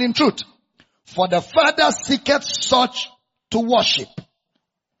spirit and in truth. For the Father seeketh such to worship.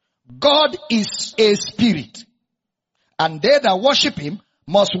 God is a spirit, And they that worship him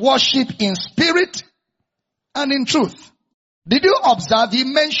must worship in spirit and in truth. Did you observe he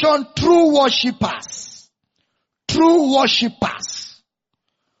mentioned true worshippers? True worshippers.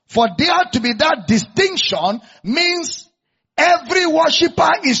 For there to be that distinction means every worshipper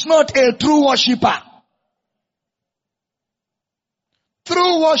is not a true worshipper.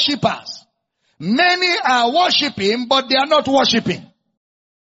 True worshippers. Many are worshiping, but they are not worshiping.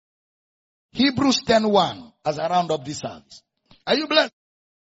 Hebrews 10:1 as I round up this service. Are you blessed?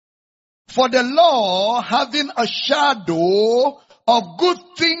 For the law, having a shadow of good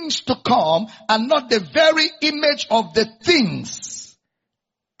things to come and not the very image of the things,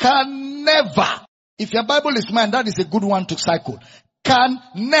 can never, if your Bible is mine, that is a good one to cycle, can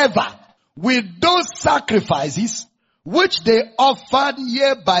never, with those sacrifices which they offered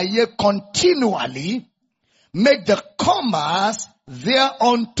year by year continually, make the comers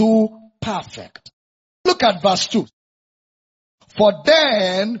thereunto perfect. Look at verse 2. For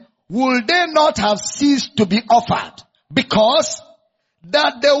then will they not have ceased to be offered, because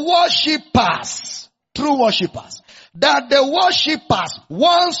that the worshippers, true worshippers, that the worshippers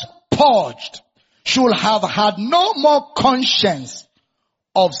once purged should have had no more conscience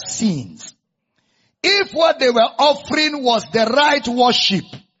of sins. If what they were offering was the right worship,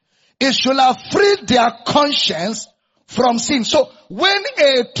 it should have freed their conscience from sin. So when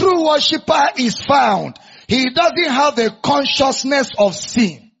a true worshipper is found, he doesn't have a consciousness of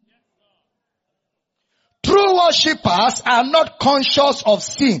sin. True worshippers are not conscious of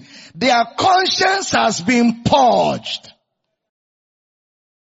sin. Their conscience has been purged.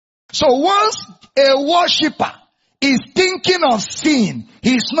 So once a worshipper is thinking of sin,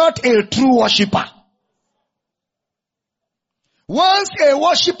 he is not a true worshipper. Once a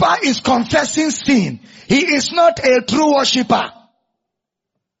worshipper is confessing sin, he is not a true worshipper.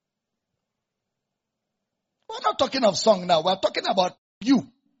 We're not talking of song now. We're talking about you.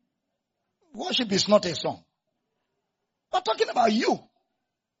 Worship is not a song. We're talking about you.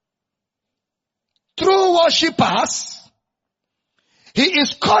 True worshippers, he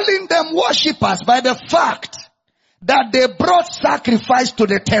is calling them worshippers by the fact that they brought sacrifice to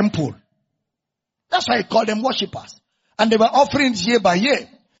the temple. That's why he called them worshippers. And they were offering year by year.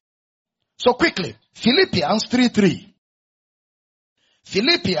 So quickly, Philippians 3:3.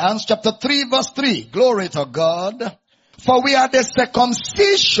 Philippians chapter 3 verse 3. Glory to God. For we are the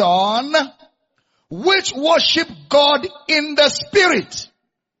circumcision which worship God in the spirit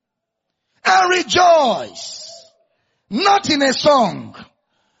and rejoice, not in a song.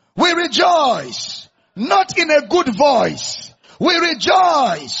 We rejoice, not in a good voice. We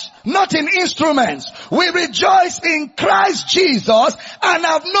rejoice, not in instruments. We rejoice in Christ Jesus and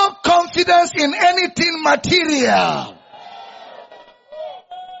have no confidence in anything material.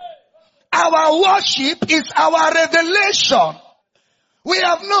 Our worship is our revelation. We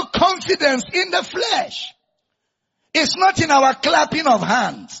have no confidence in the flesh. It's not in our clapping of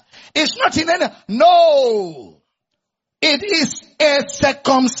hands. It's not in any, no. It is a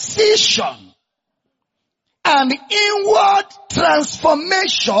circumcision. An inward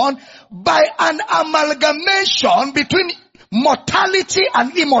transformation by an amalgamation between mortality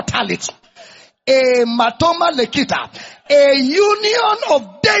and immortality. A matoma lekita. A union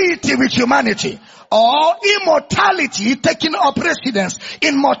of deity with humanity. Or immortality taking up residence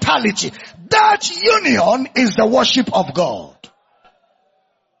in mortality. That union is the worship of God.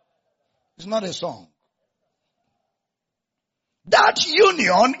 It's not a song. That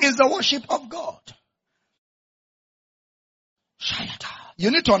union is the worship of God. You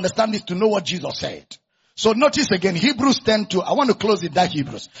need to understand this to know what Jesus said. So notice again, Hebrews 10:2. I want to close with that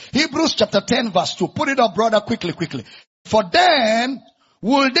Hebrews. Hebrews chapter 10 verse 2. Put it up, brother, quickly. For then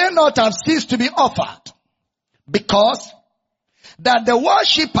will they not have ceased to be offered? Because that the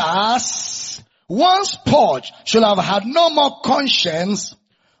worshippers once purged should have had no more conscience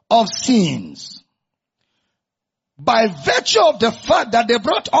of sins. By virtue of the fact that they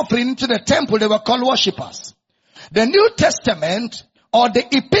brought offering into the temple, they were called worshippers. The New Testament or the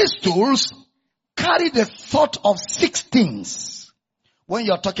epistles carry the thought of 6 things when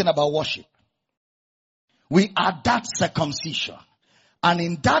you're talking about worship. We are that circumcision. And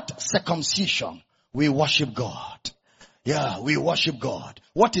in that circumcision, we worship God. Yeah, we worship God.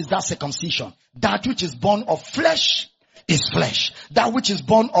 What is that circumcision? That which is born of flesh is flesh. That which is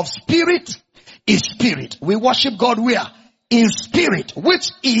born of spirit is spirit. We worship God where? In spirit, which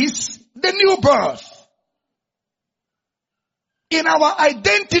is the new birth. In our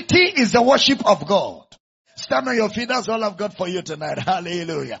identity is the worship of God. Stand on your feet. That's all I've got for you tonight.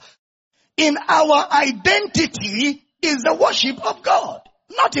 Hallelujah. In our identity is the worship of God,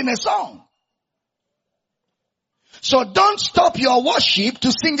 not in a song. So don't stop your worship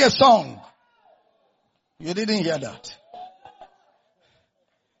to sing a song. You didn't hear that.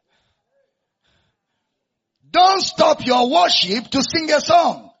 Don't stop your worship to sing a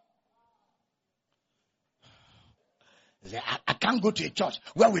song. I can't go to a church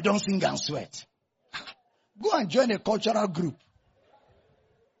where we don't sing and sweat. Go and join a cultural group.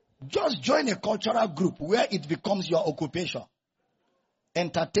 Just join a cultural group where it becomes your occupation.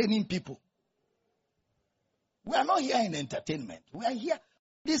 Entertaining people. We are not here in entertainment. We are here.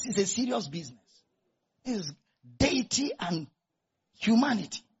 This is a serious business. This is deity and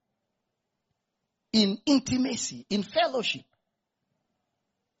humanity. In intimacy, in fellowship.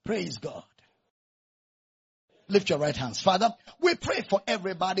 Praise God. Lift your right hands. Father, we pray for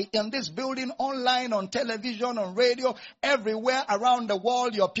everybody in this building, online, on television, on radio, everywhere around the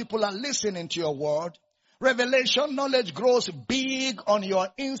world. Your people are listening to your word. Revelation knowledge grows big on your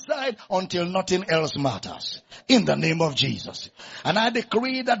inside until nothing else matters. In the name of Jesus. And I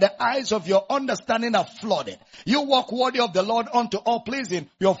decree that the eyes of your understanding are flooded. You walk worthy of the Lord unto all pleasing.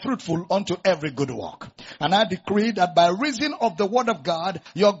 You're fruitful unto every good work. And I decree that by reason of the word of God,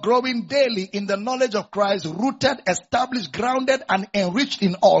 you're growing daily in the knowledge of Christ, rooted, established, grounded, and enriched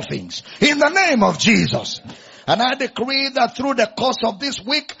in all things. In the name of Jesus. And I decree that through the course of this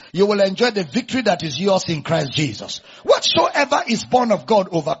week, you will enjoy the victory that is yours in Christ Jesus. Whatsoever is born of God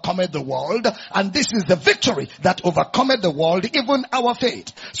overcometh the world, and this is the victory that overcometh the world, even our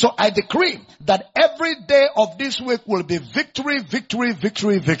faith. So I decree that every day of this week will be victory, victory,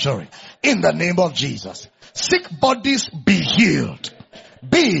 victory, victory. In the name of Jesus. Sick bodies be healed.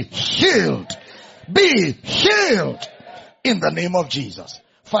 Be healed. Be healed. In the name of Jesus.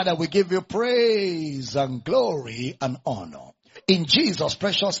 Father, we give you praise and glory and honor. In Jesus'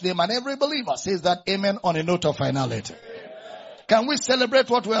 precious name, and every believer says that amen on a note of finality. Can we celebrate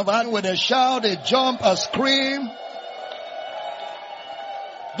what we have had with a shout, a jump, a scream?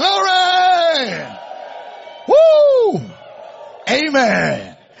 Glory! Woo!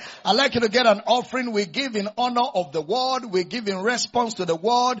 Amen. I'd like you to get an offering. We give in honor of the word. We give in response to the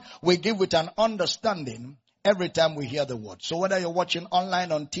word. We give with an understanding. Every time we hear the word. So whether you're watching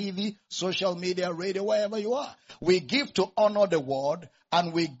online, on TV, social media, radio, wherever you are, we give to honor the word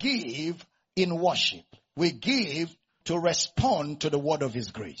and we give in worship. We give to respond to the word of his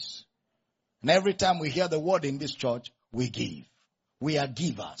grace. And every time we hear the word in this church, we give. We are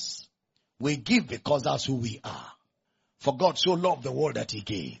givers. We give because that's who we are. For God so loved the world that he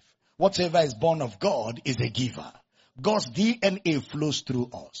gave. Whatever is born of God is a giver. God's DNA flows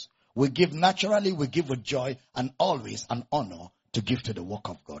through us. We give naturally, we give with joy, and always an honor to give to the work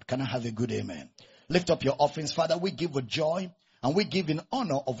of God. Can I have a good amen? Lift up your offerings, Father. We give with joy, and we give in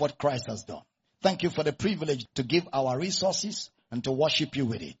honor of what Christ has done. Thank you for the privilege to give our resources and to worship you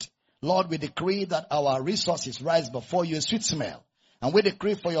with it. Lord, we decree that our resources rise before you, a sweet smell. And we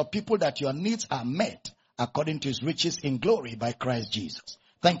decree for your people that your needs are met according to his riches in glory by Christ Jesus.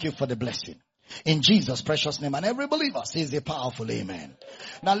 Thank you for the blessing. In Jesus' precious name, and every believer says a powerful amen.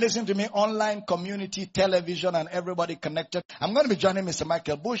 Now listen to me, online, community, television, and everybody connected. I'm going to be joining Mr.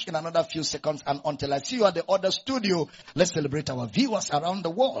 Michael Bush in another few seconds, and until I see you at the other studio, let's celebrate our viewers around the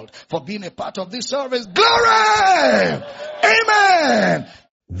world for being a part of this service. Glory! Amen!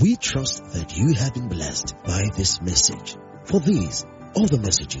 We trust that you have been blessed by this message. For these, other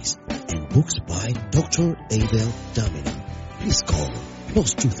messages, and books by Dr. Abel Damina, please call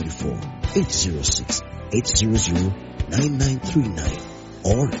 +234 806 800 9939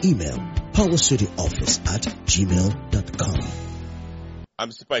 or email powercityoffice@gmail.com.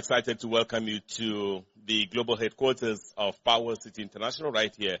 I'm super excited to welcome you to the global headquarters of Power City International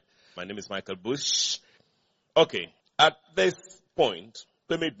right here. My name is Michael Bush. Okay, at this point,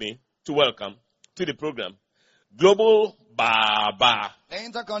 permit me to welcome to the program Global Baba.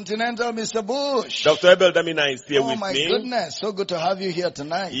 Intercontinental Mr. Bush. Dr. Abel Damina is here with me. Oh my goodness, so good to have you here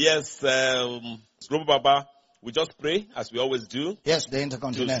tonight. Yes, Global Baba, we just pray as we always do. Yes, the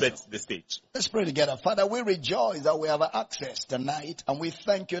Intercontinental. To set the stage. Let's pray together. Father, we rejoice that we have access tonight, and we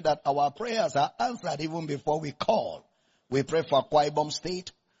thank you that our prayers are answered even before we call. We pray for Akwa Ibom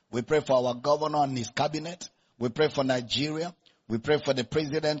State. We pray for our governor and his cabinet. We pray for Nigeria. We pray for the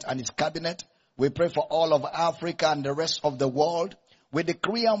president and his cabinet. We pray for all of Africa and the rest of the world. We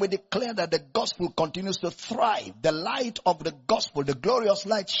decree and we declare that the gospel continues to thrive. The light of the gospel, the glorious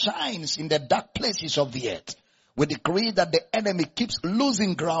light, shines in the dark places of the earth. We decree that the enemy keeps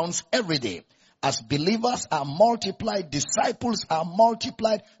losing grounds every day. As believers are multiplied, disciples are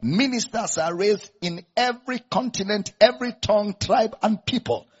multiplied, ministers are raised in every continent, every tongue, tribe, and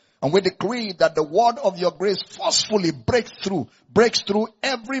people. And we decree that the word of your grace forcefully breaks through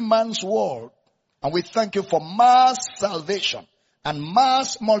every man's world. And we thank you for mass salvation and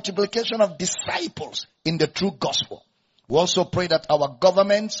mass multiplication of disciples in the true gospel. We also pray that our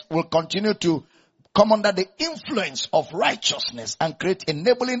governments will continue to come under the influence of righteousness and create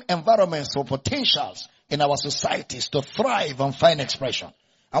enabling environments for potentials in our societies to thrive and find expression.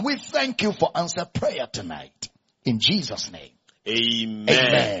 And we thank you for answered prayer tonight. In Jesus' name. Amen.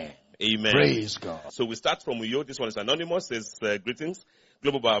 Amen. Amen. Praise God. So we start from Uyo. This one is anonymous. Says, greetings.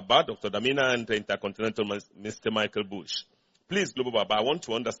 Global Baba, Dr. Damina, and Intercontinental Mr. Michael Bush. Please, Global Baba, I want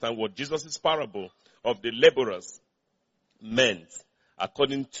to understand what Jesus' parable of the laborers meant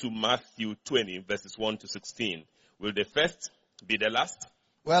according to Matthew 20, verses 1 to 16. Will the first be the last?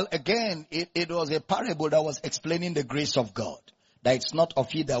 Well, again, it was a parable that was explaining the grace of God. That it's not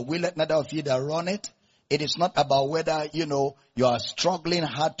of you that will it, neither of you that run it. It is not about whether, you are struggling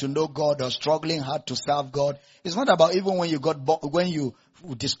hard to know God or struggling hard to serve God. It's not about even when you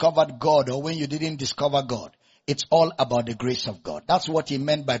discovered God or when you didn't discover God. It's all about the grace of God. That's what he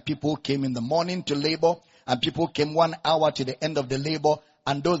meant by people who came in the morning to labor and people came 1 hour to the end of the labor,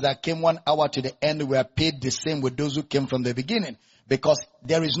 and those that came 1 hour to the end were paid the same with those who came from the beginning. Because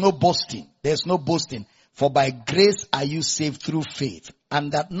there is no boasting. There's no boasting. For by grace are you saved through faith,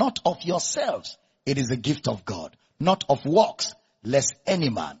 and that not of yourselves. It is a gift of God, not of works, lest any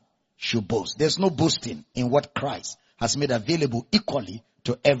man should boast. There's no boasting in what Christ has made available equally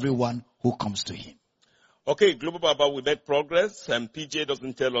to everyone who comes to him. Okay, Global Baba, we made progress, and PJ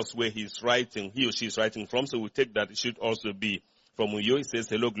doesn't tell us where he or she is writing from, so we take that it should also be from Uyo. He says,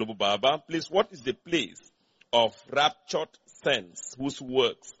 hello, Global Baba. Please, what is the place of raptured saints whose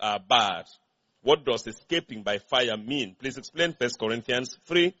works are bad? What does escaping by fire mean? Please explain 1 Corinthians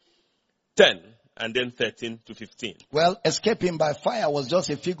 3:10 and then 13 to 15. Well, escaping by fire was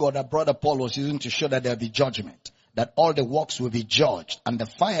just a figure that Brother Paul was using to show that there will be judgment, that all the works will be judged, and the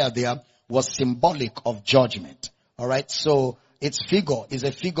fire there was symbolic of judgment. All right, so its figure is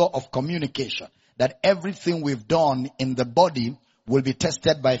a figure of communication, that everything we've done in the body will be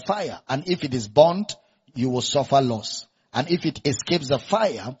tested by fire, and if it is burnt, you will suffer loss. And if it escapes the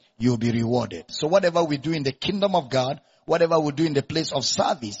fire, you'll be rewarded. So whatever we do in the kingdom of God, whatever we do in the place of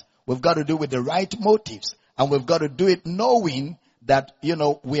service, we've got to do with the right motives. And we've got to do it knowing that,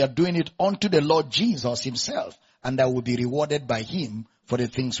 we are doing it unto the Lord Jesus himself. And that we'll be rewarded by him for the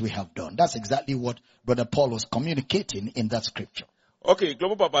things we have done. That's exactly what Brother Paul was communicating in that scripture. Okay,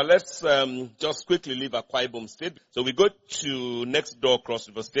 Global Baba, let's just quickly leave Akwa Ibom State. So we go to next door, Cross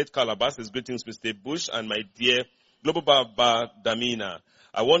River State, Calabar. Says, greetings, Mr. Bush, and my dear Global Baba Damina.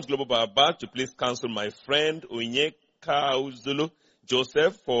 I want Global Baba to please counsel my friend Onyeka Uzulu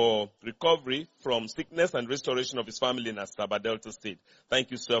Joseph for recovery from sickness and restoration of his family in Asaba, Delta State.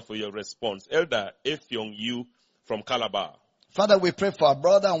 Thank you, sir, for your response. Elder Efyong Yu from Calabar. Father, we pray for our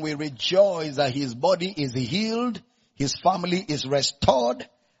brother and we rejoice that his body is healed, his family is restored,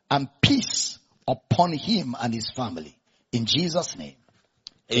 and peace upon him and his family. In Jesus' name.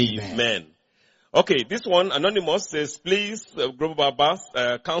 Amen. Okay, this one, anonymous, says, please, Global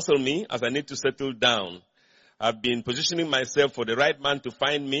Baba, counsel me as I need to settle down. I've been positioning myself for the right man to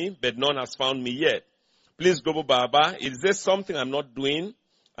find me, but none has found me yet. Please, Global Baba, is there something I'm not doing?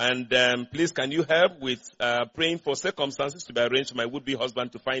 And please, can you help with praying for circumstances to be arranged for my would-be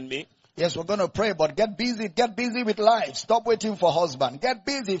husband to find me? Yes, we're going to pray, but get busy with life. Stop waiting for husband. Get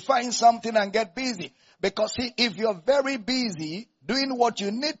busy, find something and get busy. Because see, if you're very busy doing what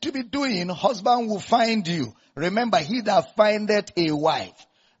you need to be doing, husband will find you. Remember, he that findeth a wife,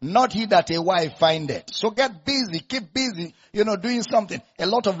 not he that a wife findeth. So get busy, keep busy, doing something. A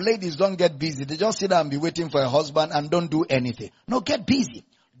lot of ladies don't get busy. They just sit down and be waiting for a husband and don't do anything. No, get busy.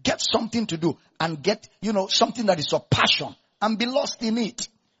 Get something to do and get, something that is your passion and be lost in it.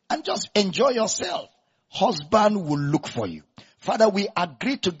 And just enjoy yourself. Husband will look for you. Father, we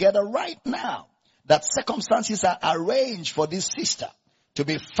agree together right now that circumstances are arranged for this sister to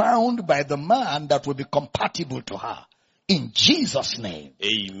be found by the man that will be compatible to her. In Jesus' name.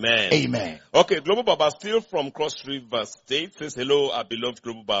 Amen. Amen. Okay, Global Baba, still from Cross River State, says, hello, our beloved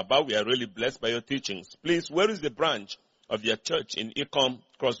Global Baba. We are really blessed by your teachings. Please, where is the branch of your church in Ikom,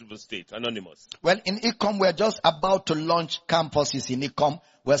 Cross River State? Anonymous. Well, in Ikom, we're just about to launch campuses in Ikom.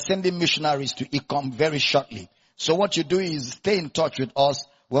 We're sending missionaries to Ikom very shortly. So what you do is stay in touch with us.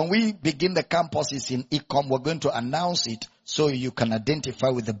 When we begin the campuses in Ikom, we're going to announce it so you can identify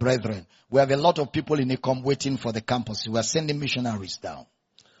with the brethren. We have a lot of people in Ikom waiting for the campus. We're sending missionaries down.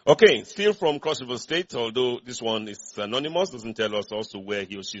 Okay, still from Cross River State, although this one is anonymous, doesn't tell us also where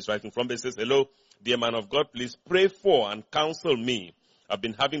he or she is writing from. It says, hello, dear man of God, please pray for and counsel me. I've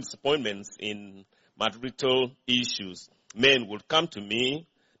been having disappointments in marital issues. Men would come to me,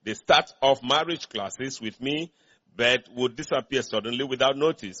 They start off marriage classes with me, but would disappear suddenly without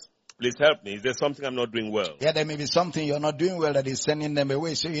notice. Please help me. Is there something I'm not doing well? Yeah, there may be something you're not doing well that is sending them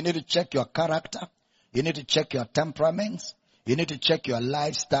away. So you need to check your character. You need to check your temperaments. You need to check your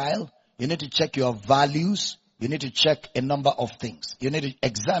lifestyle. You need to check your values. You need to check a number of things. You need to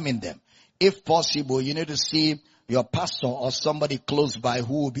examine them. If possible, you need to see your pastor or somebody close by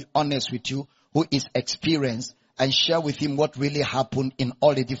who will be honest with you, who is experienced, and share with him what really happened in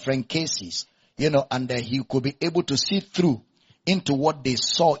all the different cases. And he could be able to see through into what they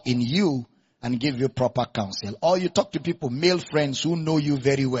saw in you and give you proper counsel. Or you talk to people, male friends who know you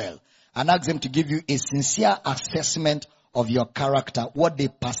very well, and ask them to give you a sincere assessment of your character, what they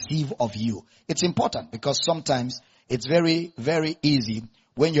perceive of you. It's important because sometimes it's very, very easy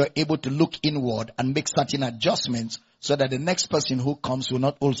when you're able to look inward and make certain adjustments so that the next person who comes will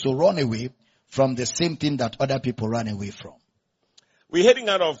not also run away from the same thing that other people run away from. We're heading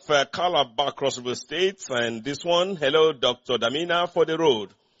out of Calabar, Cross River State, and this one, hello, Dr. Damina for the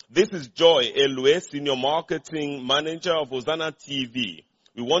road. This is Joy Elwe, Senior Marketing Manager of Hosanna TV.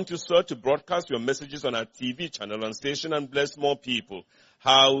 We want you, sir, to broadcast your messages on our TV channel and station and bless more people.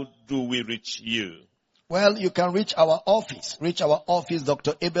 How do we reach you? Well, you can reach our office.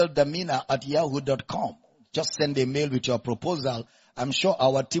 Dr. Abel Damina at yahoo.com. Just send a mail with your proposal. I'm sure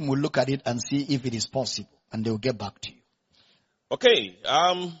our team will look at it and see if it is possible, and they'll get back to you. Okay,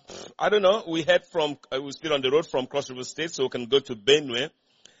 I don't know. We're still on the road from Cross River State, so we can go to Benue.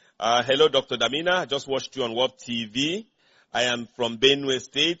 Hello, Dr. Damina. I just watched you on WAP TV. I am from Benue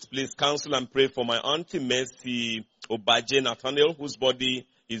State. Please counsel and pray for my auntie Mercy Obaje Nathaniel, whose body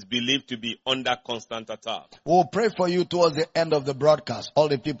is believed to be under constant attack. We'll pray for you towards the end of the broadcast, all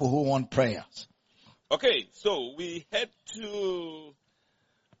the people who want prayers. Okay, so we head to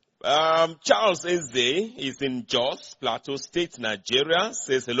Charles Eze is in Jos, Plateau State, Nigeria.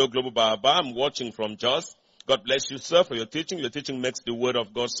 Says, hello, Global Baba. I'm watching from Jos. God bless you, sir, for your teaching. Your teaching makes the word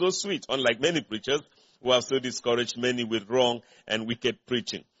of God so sweet, unlike many preachers who have so discouraged many with wrong and wicked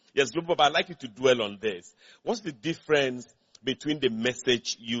preaching. Yes, Global Baba, I'd like you to dwell on this. What's the difference between the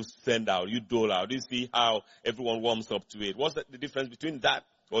message you send out, you dole out? You see how everyone warms up to it. What's the difference between that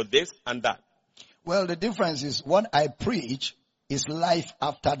or this and that? Well, the difference is what I preach is life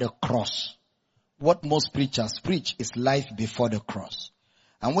after the cross. What most preachers preach is life before the cross.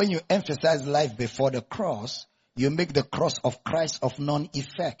 And when you emphasize life before the cross, you make the cross of Christ of none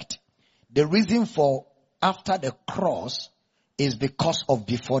effect. The reason for after the cross is because of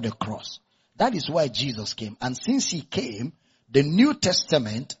before the cross. That is why Jesus came. And since he came, the New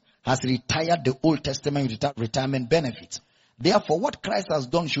Testament has retired the Old Testament retirement benefits. Therefore, what Christ has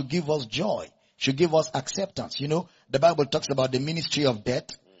done should give us joy, should give us acceptance. The Bible talks about the ministry of death,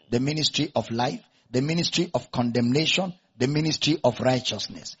 the ministry of life, the ministry of condemnation, the ministry of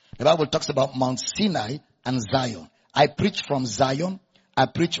righteousness. The Bible talks about Mount Sinai and Zion. I preach from Zion. I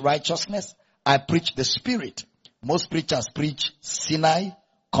preach righteousness. I preach the Spirit. Most preachers preach Sinai,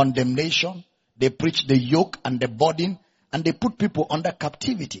 condemnation. They preach the yoke and the burden, and they put people under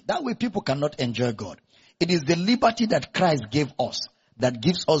captivity. That way people cannot enjoy God. It is the liberty that Christ gave us that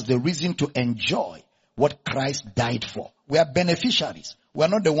gives us the reason to enjoy what Christ died for. We are beneficiaries. We are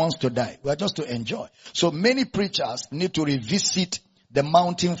not the ones to die. We are just to enjoy. So many preachers need to revisit the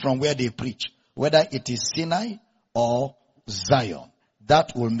mountain from where they preach, whether it is Sinai or Zion.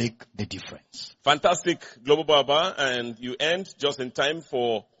 That will make the difference. Fantastic, Global Baba, and you end just in time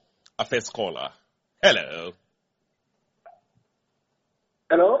for a first caller. Hello.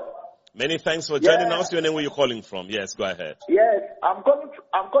 Hello. Many thanks for joining us. Your name, where you calling from? Yes, go ahead. Yes, I'm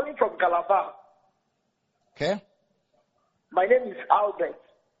calling from Calabar. Okay. My name is Albert.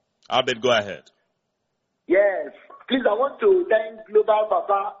 Albert, go ahead. Yes. Please, I want to thank Global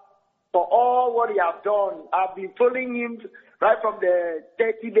Baba for all what he has done. I've been following him right from the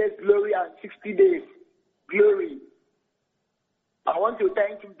 30 days glory and 60 days glory. I want to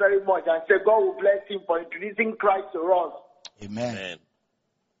thank him very much and say God will bless him for introducing Christ to us. Amen. Amen.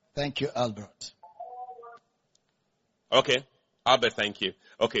 Thank you, Albert. Okay. Albert, thank you.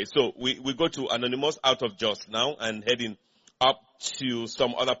 Okay, so we go to Anonymous out of Jos now and heading up to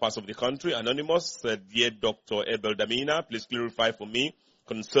some other parts of the country. Anonymous said, dear Dr. Abel Damina, please clarify for me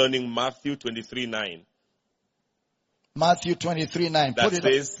concerning Matthew 23:9. Matthew 23:9. That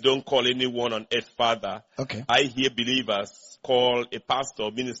says, don't call anyone on earth father. Okay. I hear believers call a pastor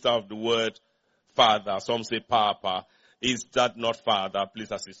or minister of the word father. Some say papa. Is that not father?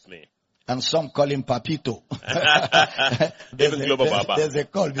 Please assist me. And some call him Papito. There's a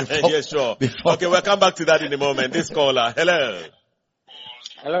call before. Yeah, sure. Okay, we'll come back to that in a moment. This caller. Hello.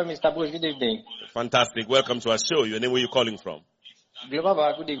 Hello, Mr. Bush. Good evening. Fantastic. Welcome to our show. Your name, where you calling from? Global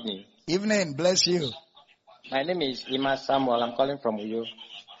Baba, good evening. Evening, bless you. My name is Ima Samuel. I'm calling from Uyo.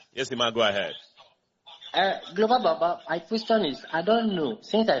 Yes, Ima, go ahead. Global Baba, my question is, I don't know,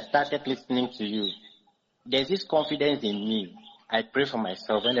 since I started listening to you, there's this confidence in me. I pray for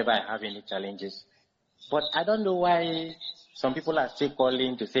myself whenever I have any challenges. But I don't know why some people are still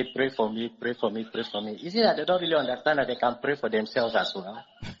calling to say, pray for me, pray for me, pray for me. Is it that they don't really understand that they can pray for themselves as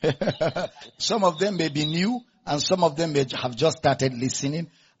well? Some of them may be new and some of them may have just started listening.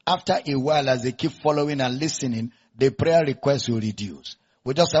 After a while, as they keep following and listening, the prayer requests will reduce.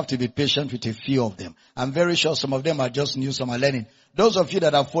 We just have to be patient with a few of them. I'm very sure some of them are just new, some are learning. Those of you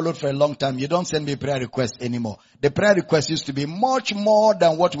that have followed for a long time, you don't send me prayer requests anymore. The prayer requests used to be much more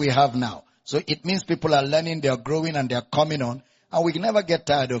than what we have now. So it means people are learning, they are growing, and they are coming on. And we can never get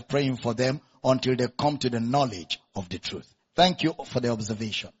tired of praying for them until they come to the knowledge of the truth. Thank you for the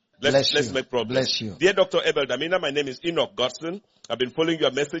observation. Let's make progress. Bless you. Dear Dr. Abel Damina, my name is Enoch Godson. I've been following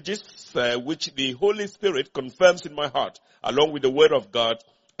your messages, which the Holy Spirit confirms in my heart, along with the Word of God,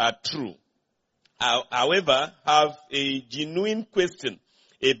 are true. I, however, have a genuine question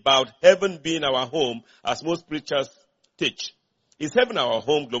about heaven being our home, as most preachers teach. Is heaven our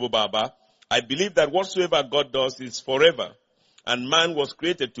home, Global Baba? I believe that whatsoever God does is forever, and man was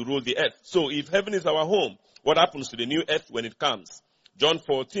created to rule the earth. So if heaven is our home, what happens to the new earth when it comes? John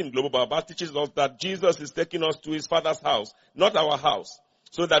 14, Global Baba, teaches us that Jesus is taking us to his Father's house, not our house,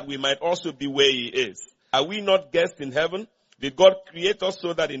 so that we might also be where he is. Are we not guests in heaven? Did God create us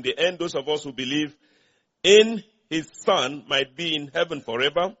so that in the end, those of us who believe in his Son might be in heaven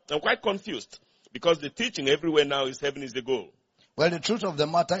forever? I'm quite confused, because the teaching everywhere now is heaven is the goal. Well, the truth of the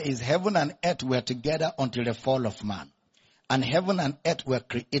matter is heaven and earth were together until the fall of man. And heaven and earth were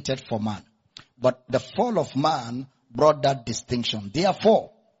created for man. But the fall of man brought that distinction.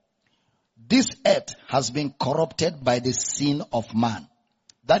 Therefore, this earth has been corrupted by the sin of man.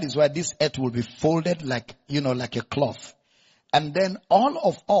 That is why this earth will be folded like a cloth. And then all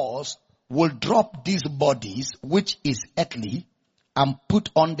of us will drop these bodies, which is earthly, and put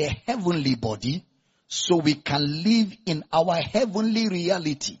on the heavenly body, so we can live in our heavenly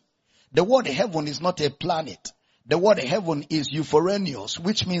reality. The word heaven is not a planet. The word heaven is euphorenios,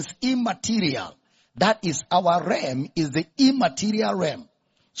 which means immaterial. That is our realm, is the immaterial realm.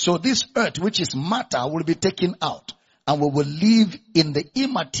 So this earth, which is matter, will be taken out. And we will live in the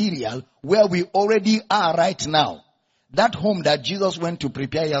immaterial where we already are right now. That home that Jesus went to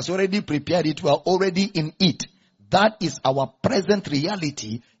prepare, he has already prepared it. We are already in it. That is our present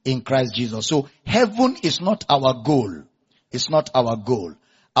reality in Christ Jesus. So heaven is not our goal. It's not our goal.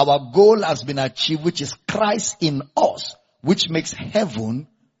 Our goal has been achieved, which is Christ in us, which makes heaven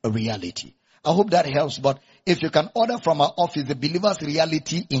a reality. I hope that helps. But if you can order from our office, the believer's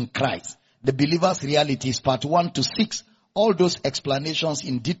reality in Christ. The believer's reality is part 1 to 6. All those explanations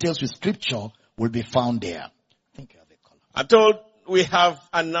in details with scripture will be found there. I think you have a caller. I'm told we have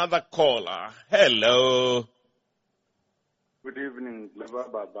another caller. Hello. Good evening,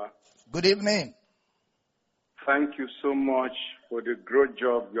 Global Baba. Good evening. Thank you so much for the great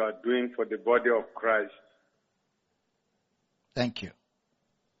job you are doing for the body of Christ. Thank you.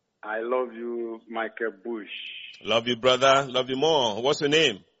 I love you, Michael Bush. Love you, brother. Love you more. What's your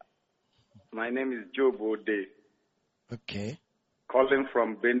name? My name is Job Ode. Okay. Calling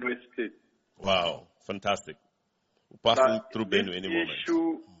from Benue State. Wow. Fantastic. We're passing through Benue any moment. The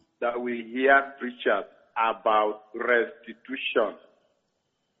issue that we hear preachers about restitution.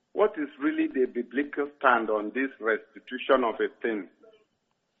 What is really the biblical stand on this restitution of a thing?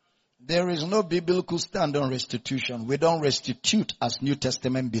 There is no biblical stand on restitution. We don't restitute as New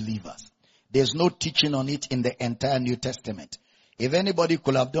Testament believers. There's no teaching on it in the entire New Testament. If anybody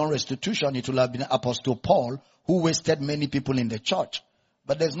could have done restitution, it would have been Apostle Paul, who wasted many people in the church.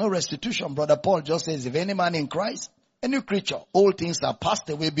 But there's no restitution. Brother Paul just says, if any man in Christ, a new creature, all things are passed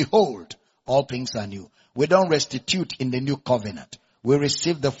away, behold, all things are new. We don't restitute in the new covenant. We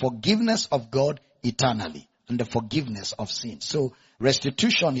receive the forgiveness of God eternally and the forgiveness of sin. So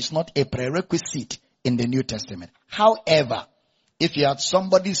restitution is not a prerequisite in the New Testament. However, if you had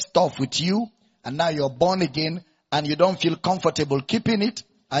somebody's stuff with you and now you're born again and you don't feel comfortable keeping it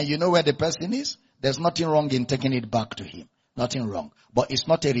and you know where the person is, there's nothing wrong in taking it back to him. Nothing wrong. But it's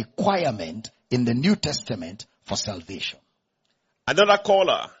not a requirement in the New Testament for salvation. Another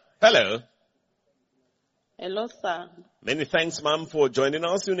caller. Hello. Hello, sir. Many thanks, ma'am, for joining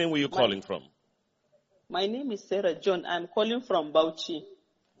us. Whose name were you calling from? My name is Sarah John. I'm calling from Bauchi.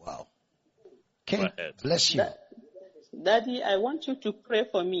 Wow. Okay. Bless you. Daddy, I want you to pray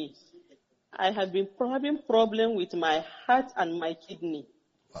for me. I have been having problem with my heart and my kidney.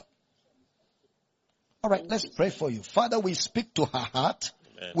 All right, let's pray for you. Father, we speak to her heart.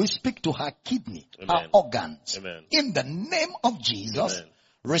 Amen. We speak to her kidney, Amen. her organs. Amen. In the name of Jesus, Amen.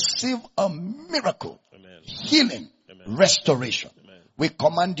 receive a miracle, Amen. healing, Amen. restoration. Amen. We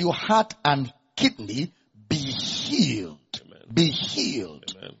command you, heart and kidney, be healed. Amen. Be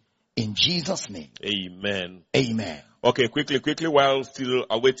healed. Amen. In Jesus' name. Amen. Amen. Okay, quickly, while still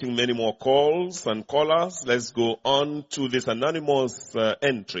awaiting many more calls and callers, let's go on to this anonymous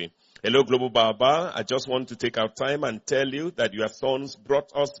entry. Hello, Global Baba. I just want to take our time and tell you that your sons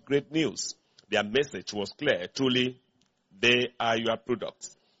brought us great news. Their message was clear. Truly, they are your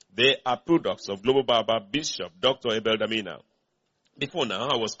products. They are products of Global Baba Bishop Dr. Abel Damina. Before now,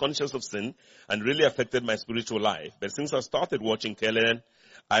 I was conscious of sin and really affected my spiritual life. But since I started watching KLN,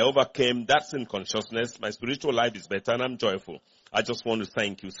 I overcame that sin consciousness. My spiritual life is better and I'm joyful. I just want to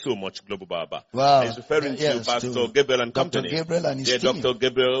thank you so much, Global Baba. Wow. He's referring to Pastor Gabriel and Dr. company. Gabriel and his team. Dr.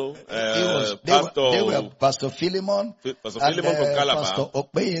 Gabriel, They were Pastor Philemon, Philemon from Calabar, Pastor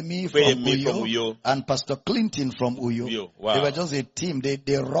Okpeyemi from Uyo, and Pastor Clinton from Uyo. Wow. They were just a team. They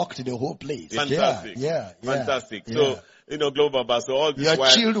rocked the whole place. Fantastic. Yeah. Fantastic. Yeah. So, Global Baba, so all this Your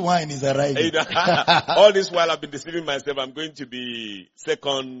while, chilled wine is arriving. all this while I've been deceiving myself, I'm going to be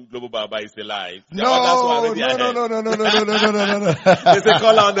second Global Baba is alive. No. There's a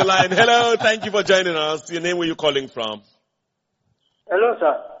caller on the line. Hello, thank you for joining us. Your name, where you calling from? Hello,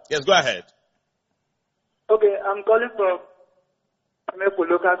 sir. Yes, go ahead. Okay, I'm calling from Amepo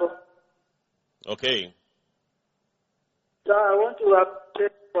Locago. Okay. Sir, I want to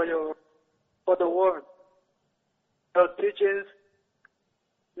appreciate for the word. Your teachings,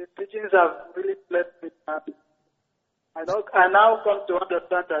 the teachings have really blessed me. I now come to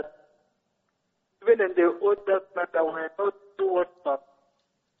understand that even in the Old Testament, there were no two words.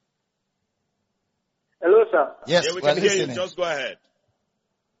 Hello, sir. Yes, yeah, we can hear you. Just go ahead.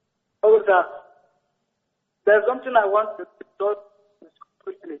 Oh, sir. There's something I want to discuss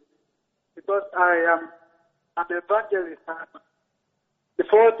quickly because I'm an evangelist.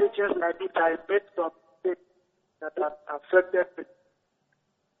 Before teachings like this, I made some mistakes that have affected me.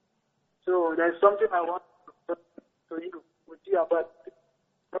 So there's something I want to talk to you about.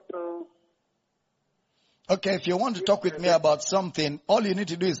 So, okay, if you want to talk with me about something, all you need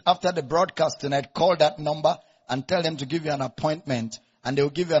to do is after the broadcast tonight, call that number and tell them to give you an appointment. And they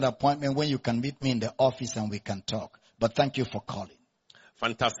will give you an appointment when you can meet me in the office and we can talk. But thank you for calling.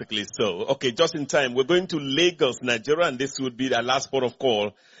 Fantastically so. Okay, just in time. We're going to Lagos, Nigeria, and this would be the last port of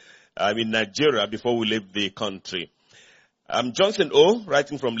call in Nigeria before we leave the country. Johnson O,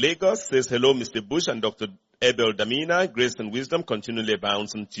 writing from Lagos, says, hello, Mr. Bush and Dr. Abel Damina. Grace and wisdom continually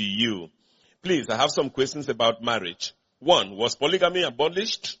abounds unto you. Please, I have some questions about marriage. One, was polygamy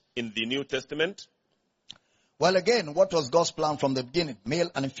abolished in the New Testament? Well, again, what was God's plan from the beginning?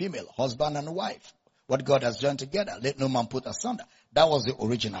 Male and female, husband and wife. What God has joined together, let no man put asunder. That was the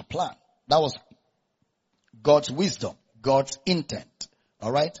original plan. That was God's wisdom, God's intent.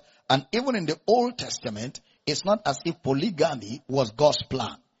 All right? And even in the Old Testament, it's not as if polygamy was God's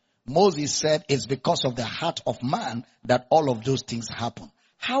plan. Moses said it's because of the heart of man that all of those things happen.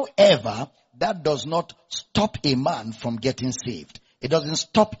 However, that does not stop a man from getting saved. It doesn't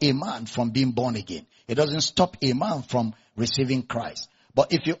stop a man from being born again. It doesn't stop a man from receiving Christ.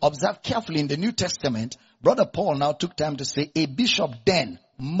 But if you observe carefully in the New Testament, Brother Paul now took time to say a bishop then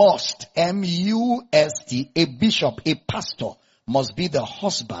must, M-U-S-T, a bishop, a pastor must be the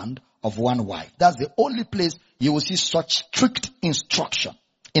husband of one wife. That's the only place you will see such strict instruction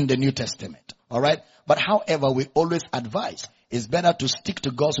in the New Testament. All right? But however, we always advise it's better to stick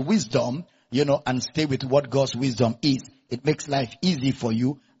to God's wisdom, and stay with what God's wisdom is. It makes life easy for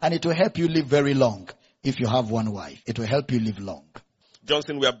you and it will help you live very long. If you have one wife, it will help you live long.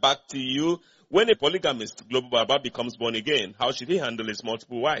 Johnson, we are back to you. When a polygamist, Global Baba, becomes born again, how should he handle his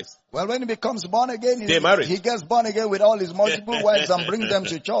multiple wives? Well, when he becomes born again, he gets born again with all his multiple wives and brings them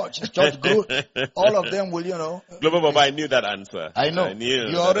to church. Church grew. All of them will, Global Baba, I knew that answer. I know.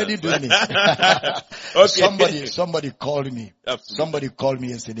 You're already doing it. Okay. Somebody called me. Absolutely. Somebody called me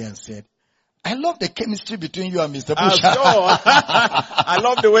yesterday and said, I love the chemistry between you and Mr. Bush. Sure. I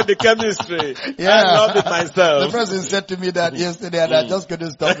love the way the chemistry. Yeah. I love it myself. The person said to me that yesterday and I just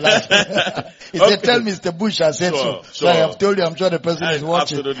couldn't stop laughing. He said, tell Mr. Bush I said so. So I have told you, I'm sure the person is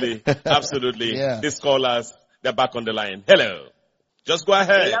watching. Absolutely. Yeah. These callers, they're back on the line. Hello. Just go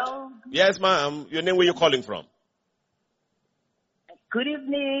ahead. Hello. Yes, ma'am. Your name, where you calling from? Good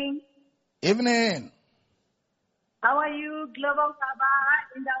evening. Evening. How are you, Global Baba,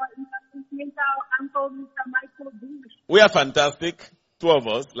 and our international uncle, Mr. Michael Bush? We are fantastic. Two of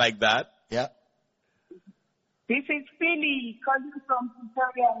us, like that. Yeah. This is Philly calling from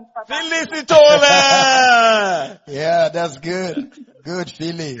Victoria in South Africa. Felicitola! Yeah, that's good. Good,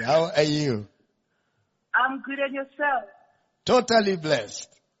 Philly. How are you? I'm good at yourself. Totally blessed.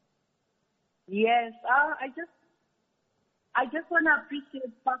 Yes. I just want to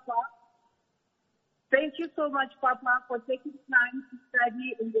appreciate Papa. Thank you so much, Papa, for taking time to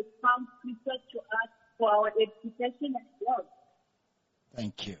study and expound scripture to us for our edification as well.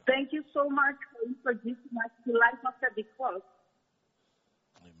 Thank you. Thank you so much for introducing us to life after the cross.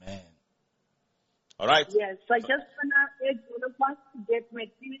 Amen. All right. Yes, so I just want to urge all of us to get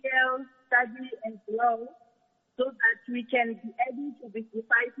material, study, and grow so that we can be able to be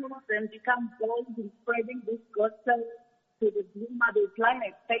disciples and become bold in spreading this gospel to the bloom of the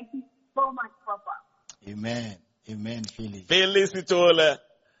planet. Thank you so much, Papa. Amen. Amen, Philly. Felicitola.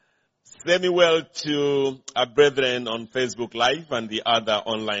 Send me well to our brethren on Facebook Live and the other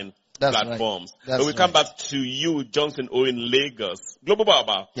online platforms. Right. But we come back to you, Johnson Owen, Lagos. Global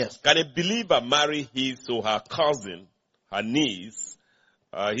Baba. Yes. Can a believer marry his or her cousin, her niece,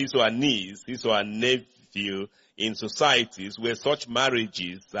 his or her nephew in societies where such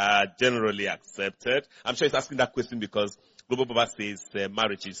marriages are generally accepted? I'm sure he's asking that question because Global Baba says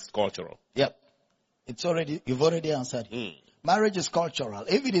marriage is cultural. Yep. You've already answered. Marriage is cultural.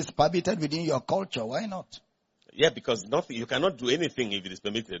 If it is permitted within your culture, why not? Yeah, because you cannot do anything if it is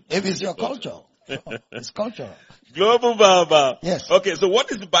permitted. If it's your culture. It's cultural. Global Baba. Yes. Okay, so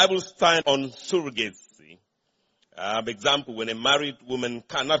what is the Bible's stand on surrogacy? Example, when a married woman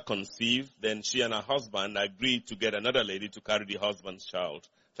cannot conceive, then she and her husband agree to get another lady to carry the husband's child.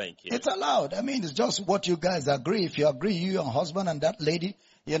 Thank you. It's allowed. I mean, it's just what you guys agree. If you agree, you, your husband and that lady,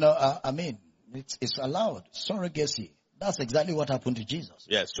 it's allowed. Surrogacy. That's exactly what happened to Jesus.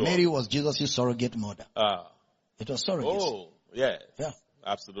 Yes, sure. Mary was Jesus' surrogate mother. It was surrogacy. Oh, yes. Yeah.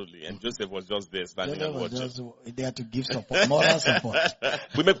 Absolutely. And Joseph was just there standing and watching. Just there to give support, moral support.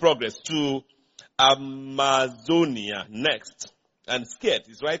 We make progress to Amazonia next. And Scared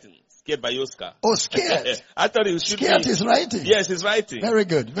is writing. Scared by Oscar. Oh, Scared. I thought he should Scared be. is writing. Yes, he's writing. Very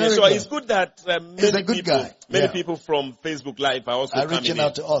good. Very so good. it's good that He's a good guy. Many Yeah. people from Facebook Live are also coming reaching in.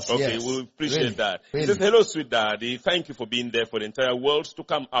 out to us. Okay, Yes. we appreciate Really? that. Really? He says, hello, sweet daddy. Thank you for being there for the entire world to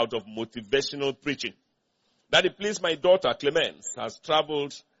come out of motivational preaching. Daddy, please, my daughter Clemence has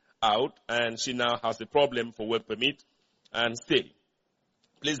traveled out and she now has a problem for work permit and stay.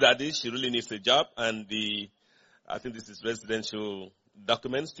 Please, daddy, she really needs a job and I think this is residential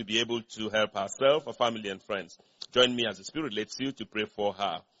documents to be able to help herself, her family and friends. Join me as the Spirit leads you to pray for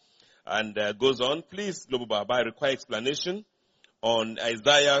her. And goes on, please, Global Baba, I require explanation on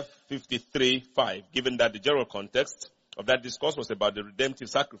Isaiah 53:5, given that the general context of that discourse was about the redemptive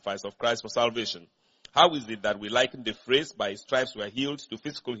sacrifice of Christ for salvation. How is it that we liken the phrase, by his stripes we are healed, to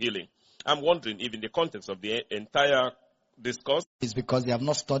physical healing? I'm wondering if in the context of the entire discourse. It's because they have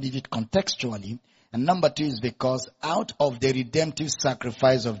not studied it contextually. And number two is because out of the redemptive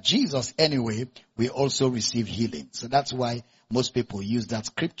sacrifice of Jesus anyway, we also receive healing. So that's why most people use that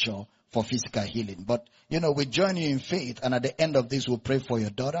scripture for physical healing. But, we join you in faith, and at the end of this, we'll pray for your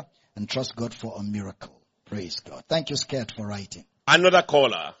daughter and trust God for a miracle. Praise God. Thank you, Scared, for writing. Another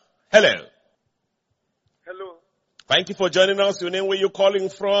caller. Hello. Hello. Thank you for joining us. Your name, where you calling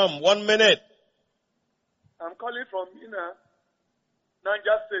from? 1 minute. I'm calling from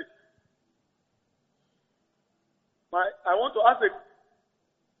Niger State. I want to ask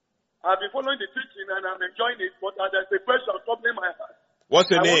I've been following the teaching and I'm enjoying it, but there's a question troubling my heart.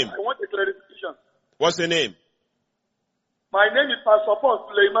 What's your name? I want a clarification. What's your name? My name is Pastor Paul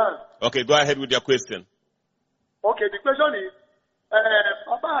Suleiman. Okay, go ahead with your question. Okay, the question is,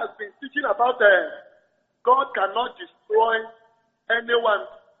 Papa has been teaching about God cannot destroy anyone.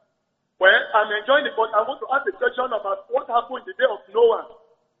 Well, I'm enjoying it, but I want to ask a question about what happened in the day of Noah.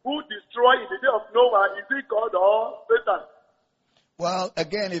 Who destroyed in the day of Noah? Is it God or Satan? Well,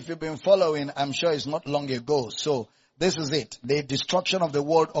 again, if you've been following, I'm sure it's not long ago. So this is it. The destruction of the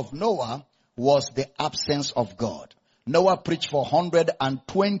world of Noah was the absence of God. Noah preached for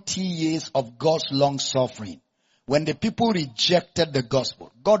 120 years of God's long suffering. When the people rejected the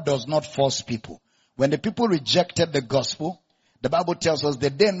gospel, God does not force people. When the people rejected the gospel, the Bible tells us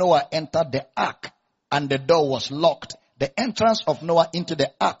the day Noah entered the ark and the door was locked, the entrance of Noah into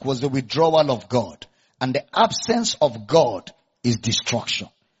the ark was the withdrawal of God. And the absence of God is destruction.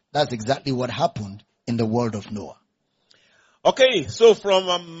 That's exactly what happened in the world of Noah. Okay, so from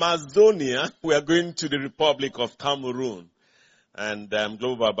Amazonia, we are going to the Republic of Cameroon. And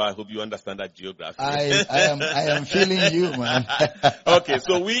Global Baba, I hope you understand that geography. I am feeling you, man. Okay,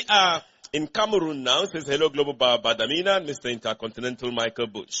 so we are in Cameroon now. It says, hello, Global Baba Damina and Mr. Intercontinental Michael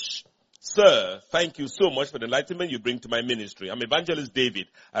Bush. Sir, thank you so much for the enlightenment you bring to my ministry. I'm Evangelist David.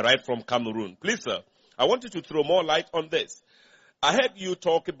 I write from Cameroon. Please, sir, I want you to throw more light on this. I heard you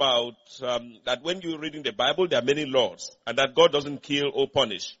talk about that when you're reading the Bible, there are many laws, and that God doesn't kill or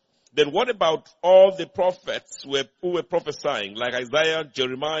punish. Then what about all the prophets who were prophesying, like Isaiah,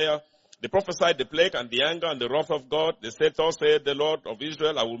 Jeremiah? They prophesied the plague and the anger and the wrath of God. They said, "Thus said the Lord of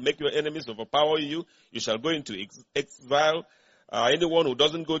Israel, I will make your enemies overpower you. You shall go into exile." Anyone who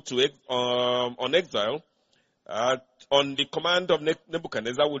doesn't go to on exile, on the command of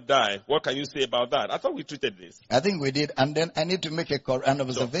Nebuchadnezzar would die. What can you say about that? I thought we treated this. I think we did. And then I need to make an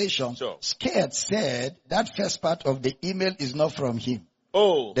observation. Sure. Scared said that first part of the email is not from him.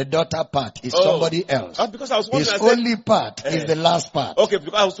 Oh. The daughter part is somebody else. Because I was wondering. His only part is the last part. Okay,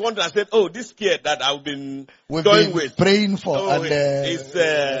 because I was wondering, I said, this scared that I've been praying for. And it's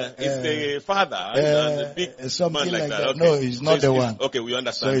the father and the big something man like that. Okay. No, he's not the one. Okay, we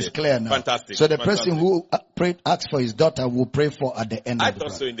understand. So it's clear now. Fantastic. So the person who asked for his daughter will pray for at the end of the I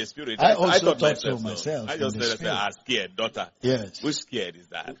thought so in the spirit. I also thought so myself. I just said, scared daughter. Yes. Which scared is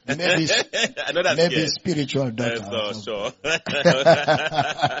that? Maybe spiritual daughter. Sure.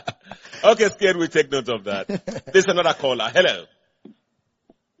 Okay, scared, we take note of that. There's another caller. Hello.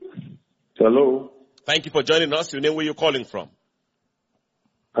 Hello. Thank you for joining us. Your name, where you calling from?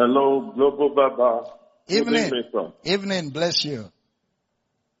 Hello, Global Baba. Evening, bless you.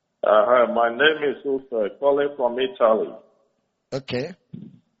 My name is Ufa, calling from Italy. Okay.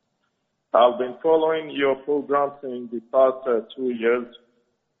 I've been following your program in the past 2 years,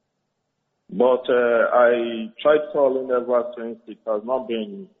 but I tried calling ever since. It has not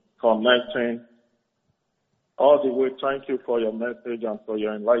been connecting. All the way, thank you for your message and for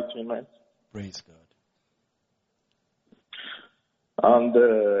your enlightenment. Praise God. And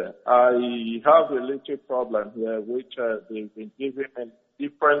I have a little problem here, which they've been giving me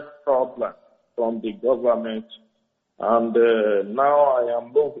different problems from the government. And now I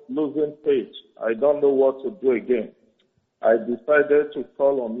am losing faith. I don't know what to do again. I decided to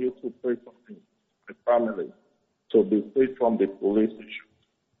call on you to pray for me, my family, to be free from the police issue.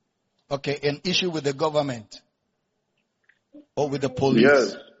 Okay, an issue with the government or with the police?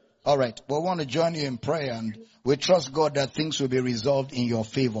 Yes. All right. We want to join you in prayer, and we trust God that things will be resolved in your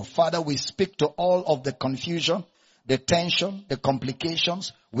favor. Father, we speak to all of the confusion, the tension, the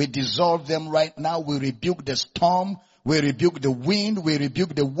complications. We dissolve them right now. We rebuke the storm. We rebuke the wind. We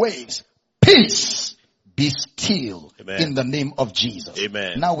rebuke the waves. Peace, be still. Amen. In the name of Jesus.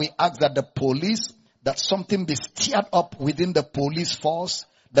 Amen. Now we ask that the police, that something be stirred up within the police force.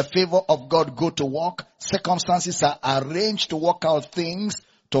 The favor of God go to work. Circumstances are arranged to work out things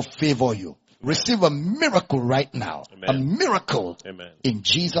to favor you. Receive a miracle right now. Amen. A miracle. Amen. In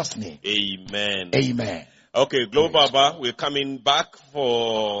Jesus' name. Amen. Amen. Okay, Global Baba, we're coming back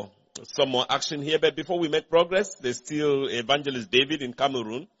for some more action here. But before we make progress, there's still Evangelist David in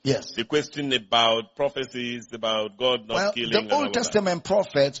Cameroon. Yes. The question about prophecies, about God not killing. The Old Testament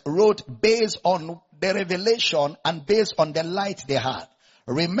prophets wrote based on the revelation and based on the light they had.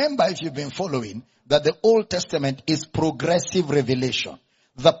 Remember, if you've been following, that the Old Testament is progressive revelation.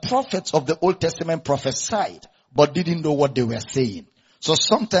 The prophets of the Old Testament prophesied, but didn't know what they were saying. So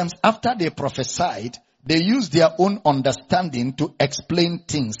sometimes after they prophesied, they used their own understanding to explain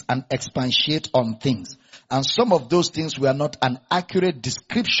things and expatiate on things. And some of those things were not an accurate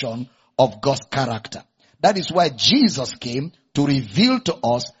description of God's character. That is why Jesus came to reveal to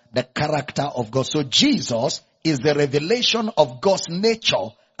us the character of God. So Jesus is the revelation of God's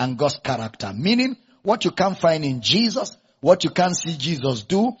nature and God's character. Meaning, what you can't find in Jesus, what you can't see Jesus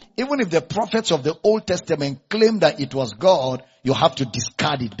do, even if the prophets of the Old Testament claim that it was God, you have to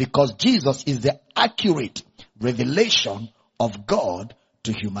discard it because Jesus is the accurate revelation of God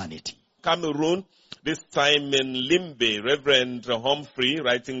to humanity. Cameroon, this time in Limbe, Reverend Humphrey,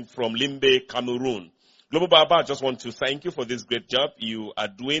 writing from Limbe, Cameroon. Global Baba, I just want to thank you for this great job you are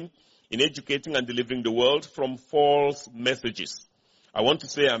doing in educating and delivering the world from false messages. I want to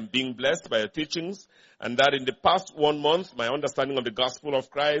say I'm being blessed by your teachings, and that in the past 1 month, my understanding of the gospel of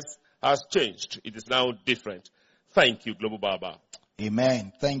Christ has changed. It is now different. Thank you, Global Baba.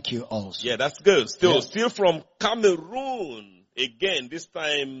 Amen. Thank you also. Yeah, that's good. Still from Cameroon. Again, this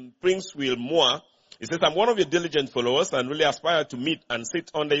time, Prince Wilmoa. He says, I'm one of your diligent followers and really aspire to meet and sit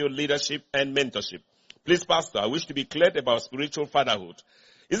under your leadership and mentorship. Please, Pastor, I wish to be clear about spiritual fatherhood.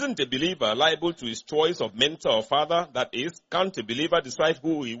 Isn't a believer liable to his choice of mentor or father? That is, can't a believer decide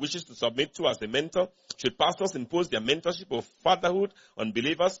who he wishes to submit to as a mentor? Should pastors impose their mentorship or fatherhood on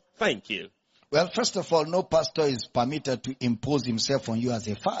believers? Thank you. Well, first of all, no pastor is permitted to impose himself on you as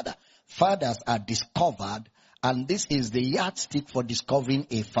a father. Fathers are discovered, and this is the yardstick for discovering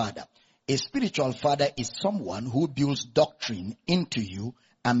a father. A spiritual father is someone who builds doctrine into you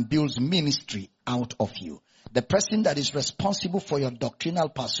and builds ministry out of you. The person that is responsible for your doctrinal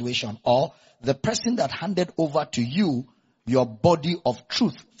persuasion, or the person that handed over to you your body of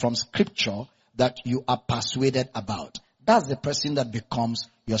truth from scripture that you are persuaded about. That's the person that becomes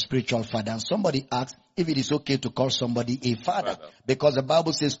your spiritual father. And somebody asks if it is okay to call somebody a father. Because the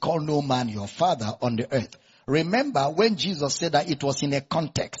Bible says, call no man your father on the earth. Remember, when Jesus said that, it was in a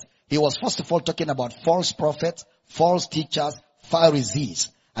context. He was first of all talking about false prophets, false teachers, Pharisees.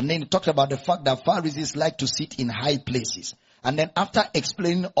 And then he talked about the fact that Pharisees like to sit in high places. And then after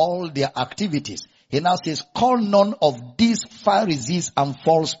explaining all their activities, he now says, call none of these Pharisees and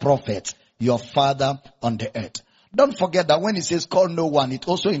false prophets your father on the earth. Don't forget that when he says call no one, it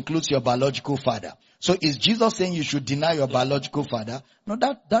also includes your biological father. So is Jesus saying you should deny your biological father? No,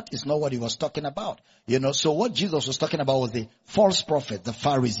 that is not what he was talking about. So what Jesus was talking about was the false prophet, the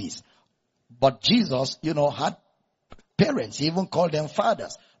Pharisees. But Jesus, had parents. He even called them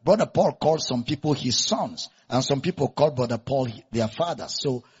fathers. Brother Paul called some people his sons, and some people called Brother Paul their fathers.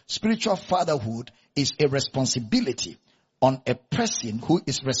 So spiritual fatherhood is a responsibility on a person who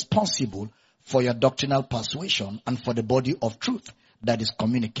is responsible for your doctrinal persuasion and for the body of truth that is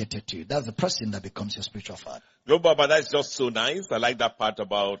communicated to you. That's the person that becomes your spiritual father. No, but that's just so nice. I like that part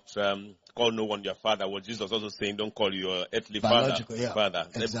about call no one your father. What Jesus also saying, don't call your earthly father. Father.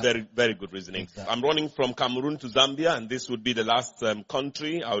 Exactly. Very, very good reasoning. Exactly. I'm running from Cameroon to Zambia, and this would be the last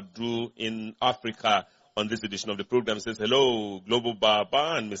country I would do in Africa on this edition of the program. It says, hello, Global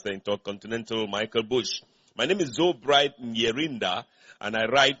Baba and Mr. Intercontinental Michael Bush. My name is Zobright Nyerinda, and I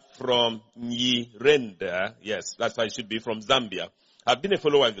write from Nyirenda. Yes, that's how it should be, from Zambia. I've been a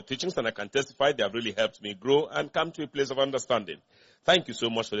follower of the teachings, and I can testify they have really helped me grow and come to a place of understanding. Thank you so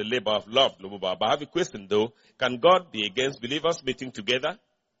much for the labor of love, Global Baba. I have a question though. Can God be against believers meeting together?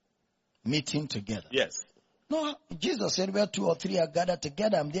 Meeting together? Yes. No, Jesus said where 2 or 3 are gathered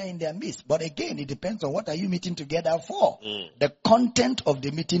together, I'm there in their midst. But again, it depends on what are you meeting together for. The content of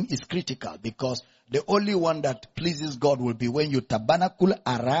the meeting is critical, because the only one that pleases God will be when you tabernacle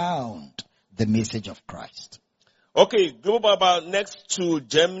around the message of Christ. Okay, Global Baba next to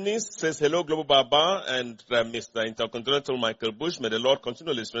Germany says, hello Global Baba and Mr. Intercontinental Michael Bush. May the Lord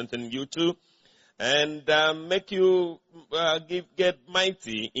continually strengthen you too and make you get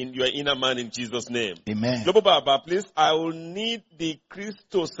mighty in your inner man in Jesus' name. Amen. Global Baba, please, I will need the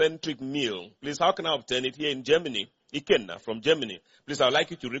Christocentric meal. Please, how can I obtain it here in Germany? Ikenna from Germany. Please, I would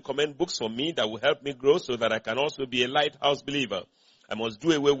like you to recommend books for me that will help me grow so that I can also be a lighthouse believer. I must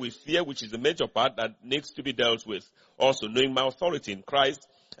do away with fear, which is the major part that needs to be dealt with. Also, knowing my authority in Christ,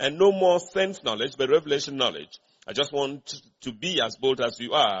 and no more sense knowledge, but revelation knowledge. I just want to be as bold as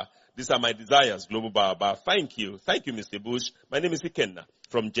you are. These are my desires, Global Baba. Thank you. Thank you, Mr. Bush. My name is Ikenna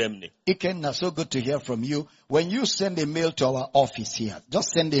from Germany. Ikenna, so good to hear from you. When you send a mail to our office here, just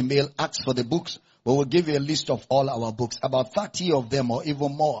send a mail, ask for the books. We will give you a list of all our books, about 30 of them or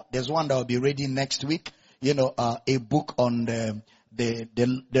even more. There's one that will be ready next week. A book on the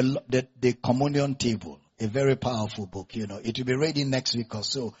communion table, a very powerful book. It will be ready next week or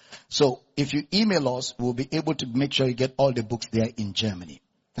so. So if you email us, we'll be able to make sure you get all the books there in Germany.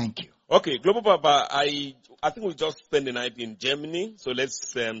 Thank you. Okay, Global Baba, I think we'll just spend the night in Germany. So let's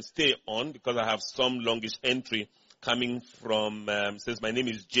stay on, because I have some longish entry coming from, says my name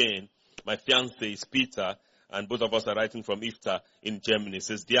is Jane, my fiancé is Peter, and both of us are writing from Ifta in Germany. It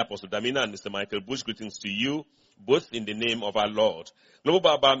says, dear Apostle Damina and Mr. Michael Bush, greetings to you, both in the name of our Lord. Global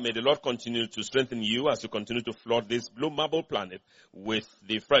Baba, may the Lord continue to strengthen you as you continue to flood this blue marble planet with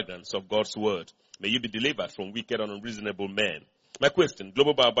the fragrance of God's word. May you be delivered from wicked and unreasonable men. My question,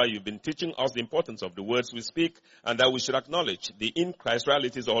 Global Baba, you've been teaching us the importance of the words we speak and that we should acknowledge the in Christ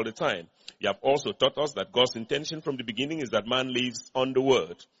realities all the time. You have also taught us that God's intention from the beginning is that man lives on the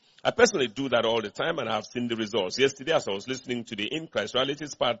word. I personally do that all the time, and I have seen the results. Yesterday, as I was listening to the In Christ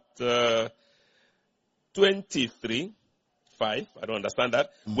Realities part 23, 5, I don't understand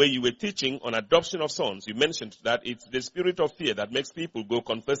that, where you were teaching on adoption of sons. You mentioned that it's the spirit of fear that makes people go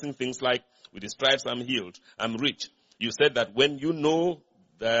confessing things like, with the stripes I'm healed, I'm rich. You said that when you know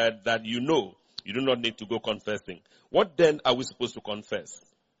that you know, you do not need to go confessing. What then are we supposed to confess?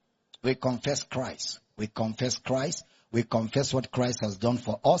 We confess Christ. We confess Christ. We confess what Christ has done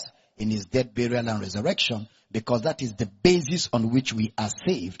for us in his death, burial, and resurrection, because that is the basis on which we are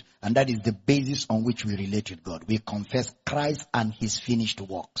saved, and that is the basis on which we relate with God. We confess Christ and his finished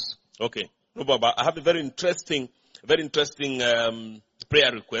works. Okay. No, Baba, I have a very interesting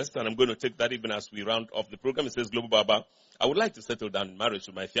prayer request, and I'm going to take that even as we round off the program. It says, Global Baba, I would like to settle down in marriage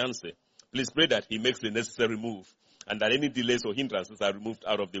with my fiancé. Please pray that he makes the necessary move and that any delays or hindrances are removed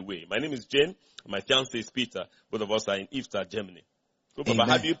out of the way. My name is Jane. My fiancé is Peter. Both of us are in Iftar, Germany. So, Papa,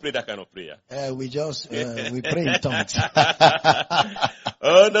 how do you pray that kind of prayer? We pray in tongues.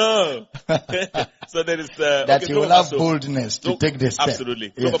 Oh no! So there is that you will have boldness to take this step.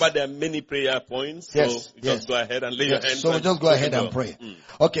 Absolutely. Yes. Papa, there are many prayer points. So just go ahead and lay your hands. So just go ahead and pray.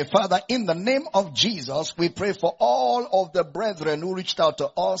 Okay, Father, in the name of Jesus, we pray for all of the brethren who reached out to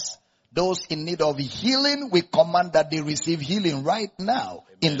us. Those in need of healing, we command that they receive healing right now.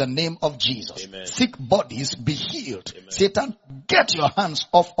 Amen. In the name of Jesus. Amen. Sick bodies be healed. Amen. Satan, get your hands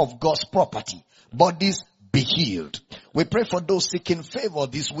off of God's property. Bodies be healed. We pray for those seeking favor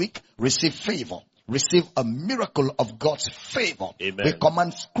this week. Receive favor. Receive a miracle of God's favor. Amen. We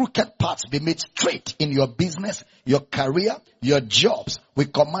command crooked paths be made straight in your business, your career, your jobs. We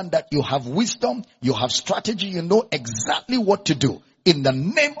command that you have wisdom, you have strategy, you know exactly what to do. In the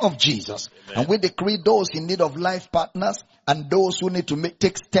name of Jesus. Amen. And we decree those in need of life partners and those who need to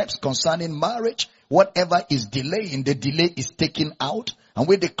take steps concerning marriage, whatever is delaying, the delay is taken out. And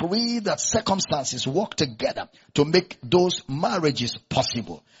we decree that circumstances work together to make those marriages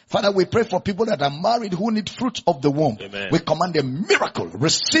possible. Father, we pray for people that are married who need fruit of the womb. Amen. We command a miracle.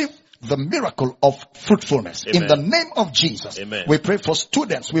 Receive the miracle of fruitfulness. Amen. In the name of Jesus. Amen. We pray for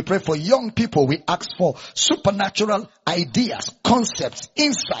students. We pray for young people. We ask for supernatural ideas, concepts,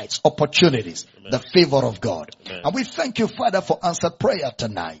 insights, opportunities. Amen. The favor of God. Amen. And we thank you, Father, for answered prayer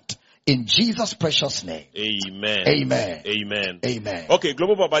tonight. In Jesus' precious name. Amen. Amen. Amen. Amen. Okay,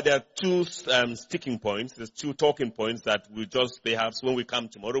 Global Baba, there are two sticking points. There's two talking points that we just perhaps when we come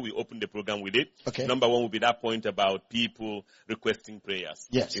tomorrow, we open the program with it. Okay. Number one will be that point about people requesting prayers.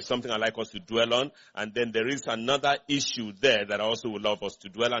 Yes. It's something I'd like us to dwell on. And then there is another issue there that I also would love us to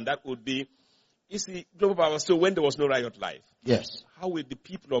dwell on. That would be, you see, Global Baba, so when there was no riot life. Yes. How were the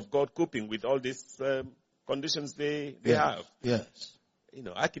people of God coping with all these conditions they have? Yes. You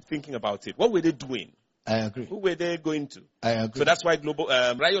know, I keep thinking about it. What were they doing? I agree. Who were they going to? I agree. So that's why Global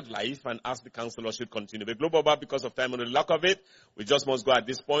Riot Life and Ask the Counselor should continue. But Global Bar, because of time and the lack of it, we just must go at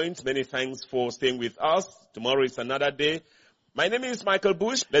this point. Many thanks for staying with us. Tomorrow is another day. My name is Michael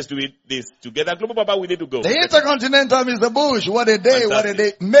Bush. Let's do this together. Global Baba, we need to go. The Intercontinental Mr. Bush. What a day, Fantastic. What a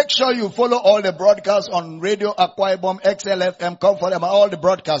day. Make sure you follow all the broadcasts on Radio Akwa Ibom, XLFM, Comfort FM, all the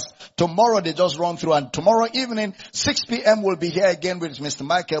broadcasts. Tomorrow they just run through, and tomorrow evening, 6 p.m. we'll be here again with Mr.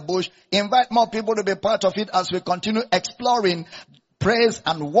 Michael Bush. Invite more people to be part of it as we continue exploring praise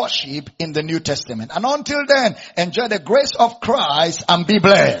and worship in the New Testament. And until then, enjoy the grace of Christ and be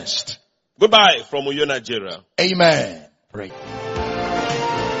blessed. Goodbye from Uyo, Nigeria. Amen. Right.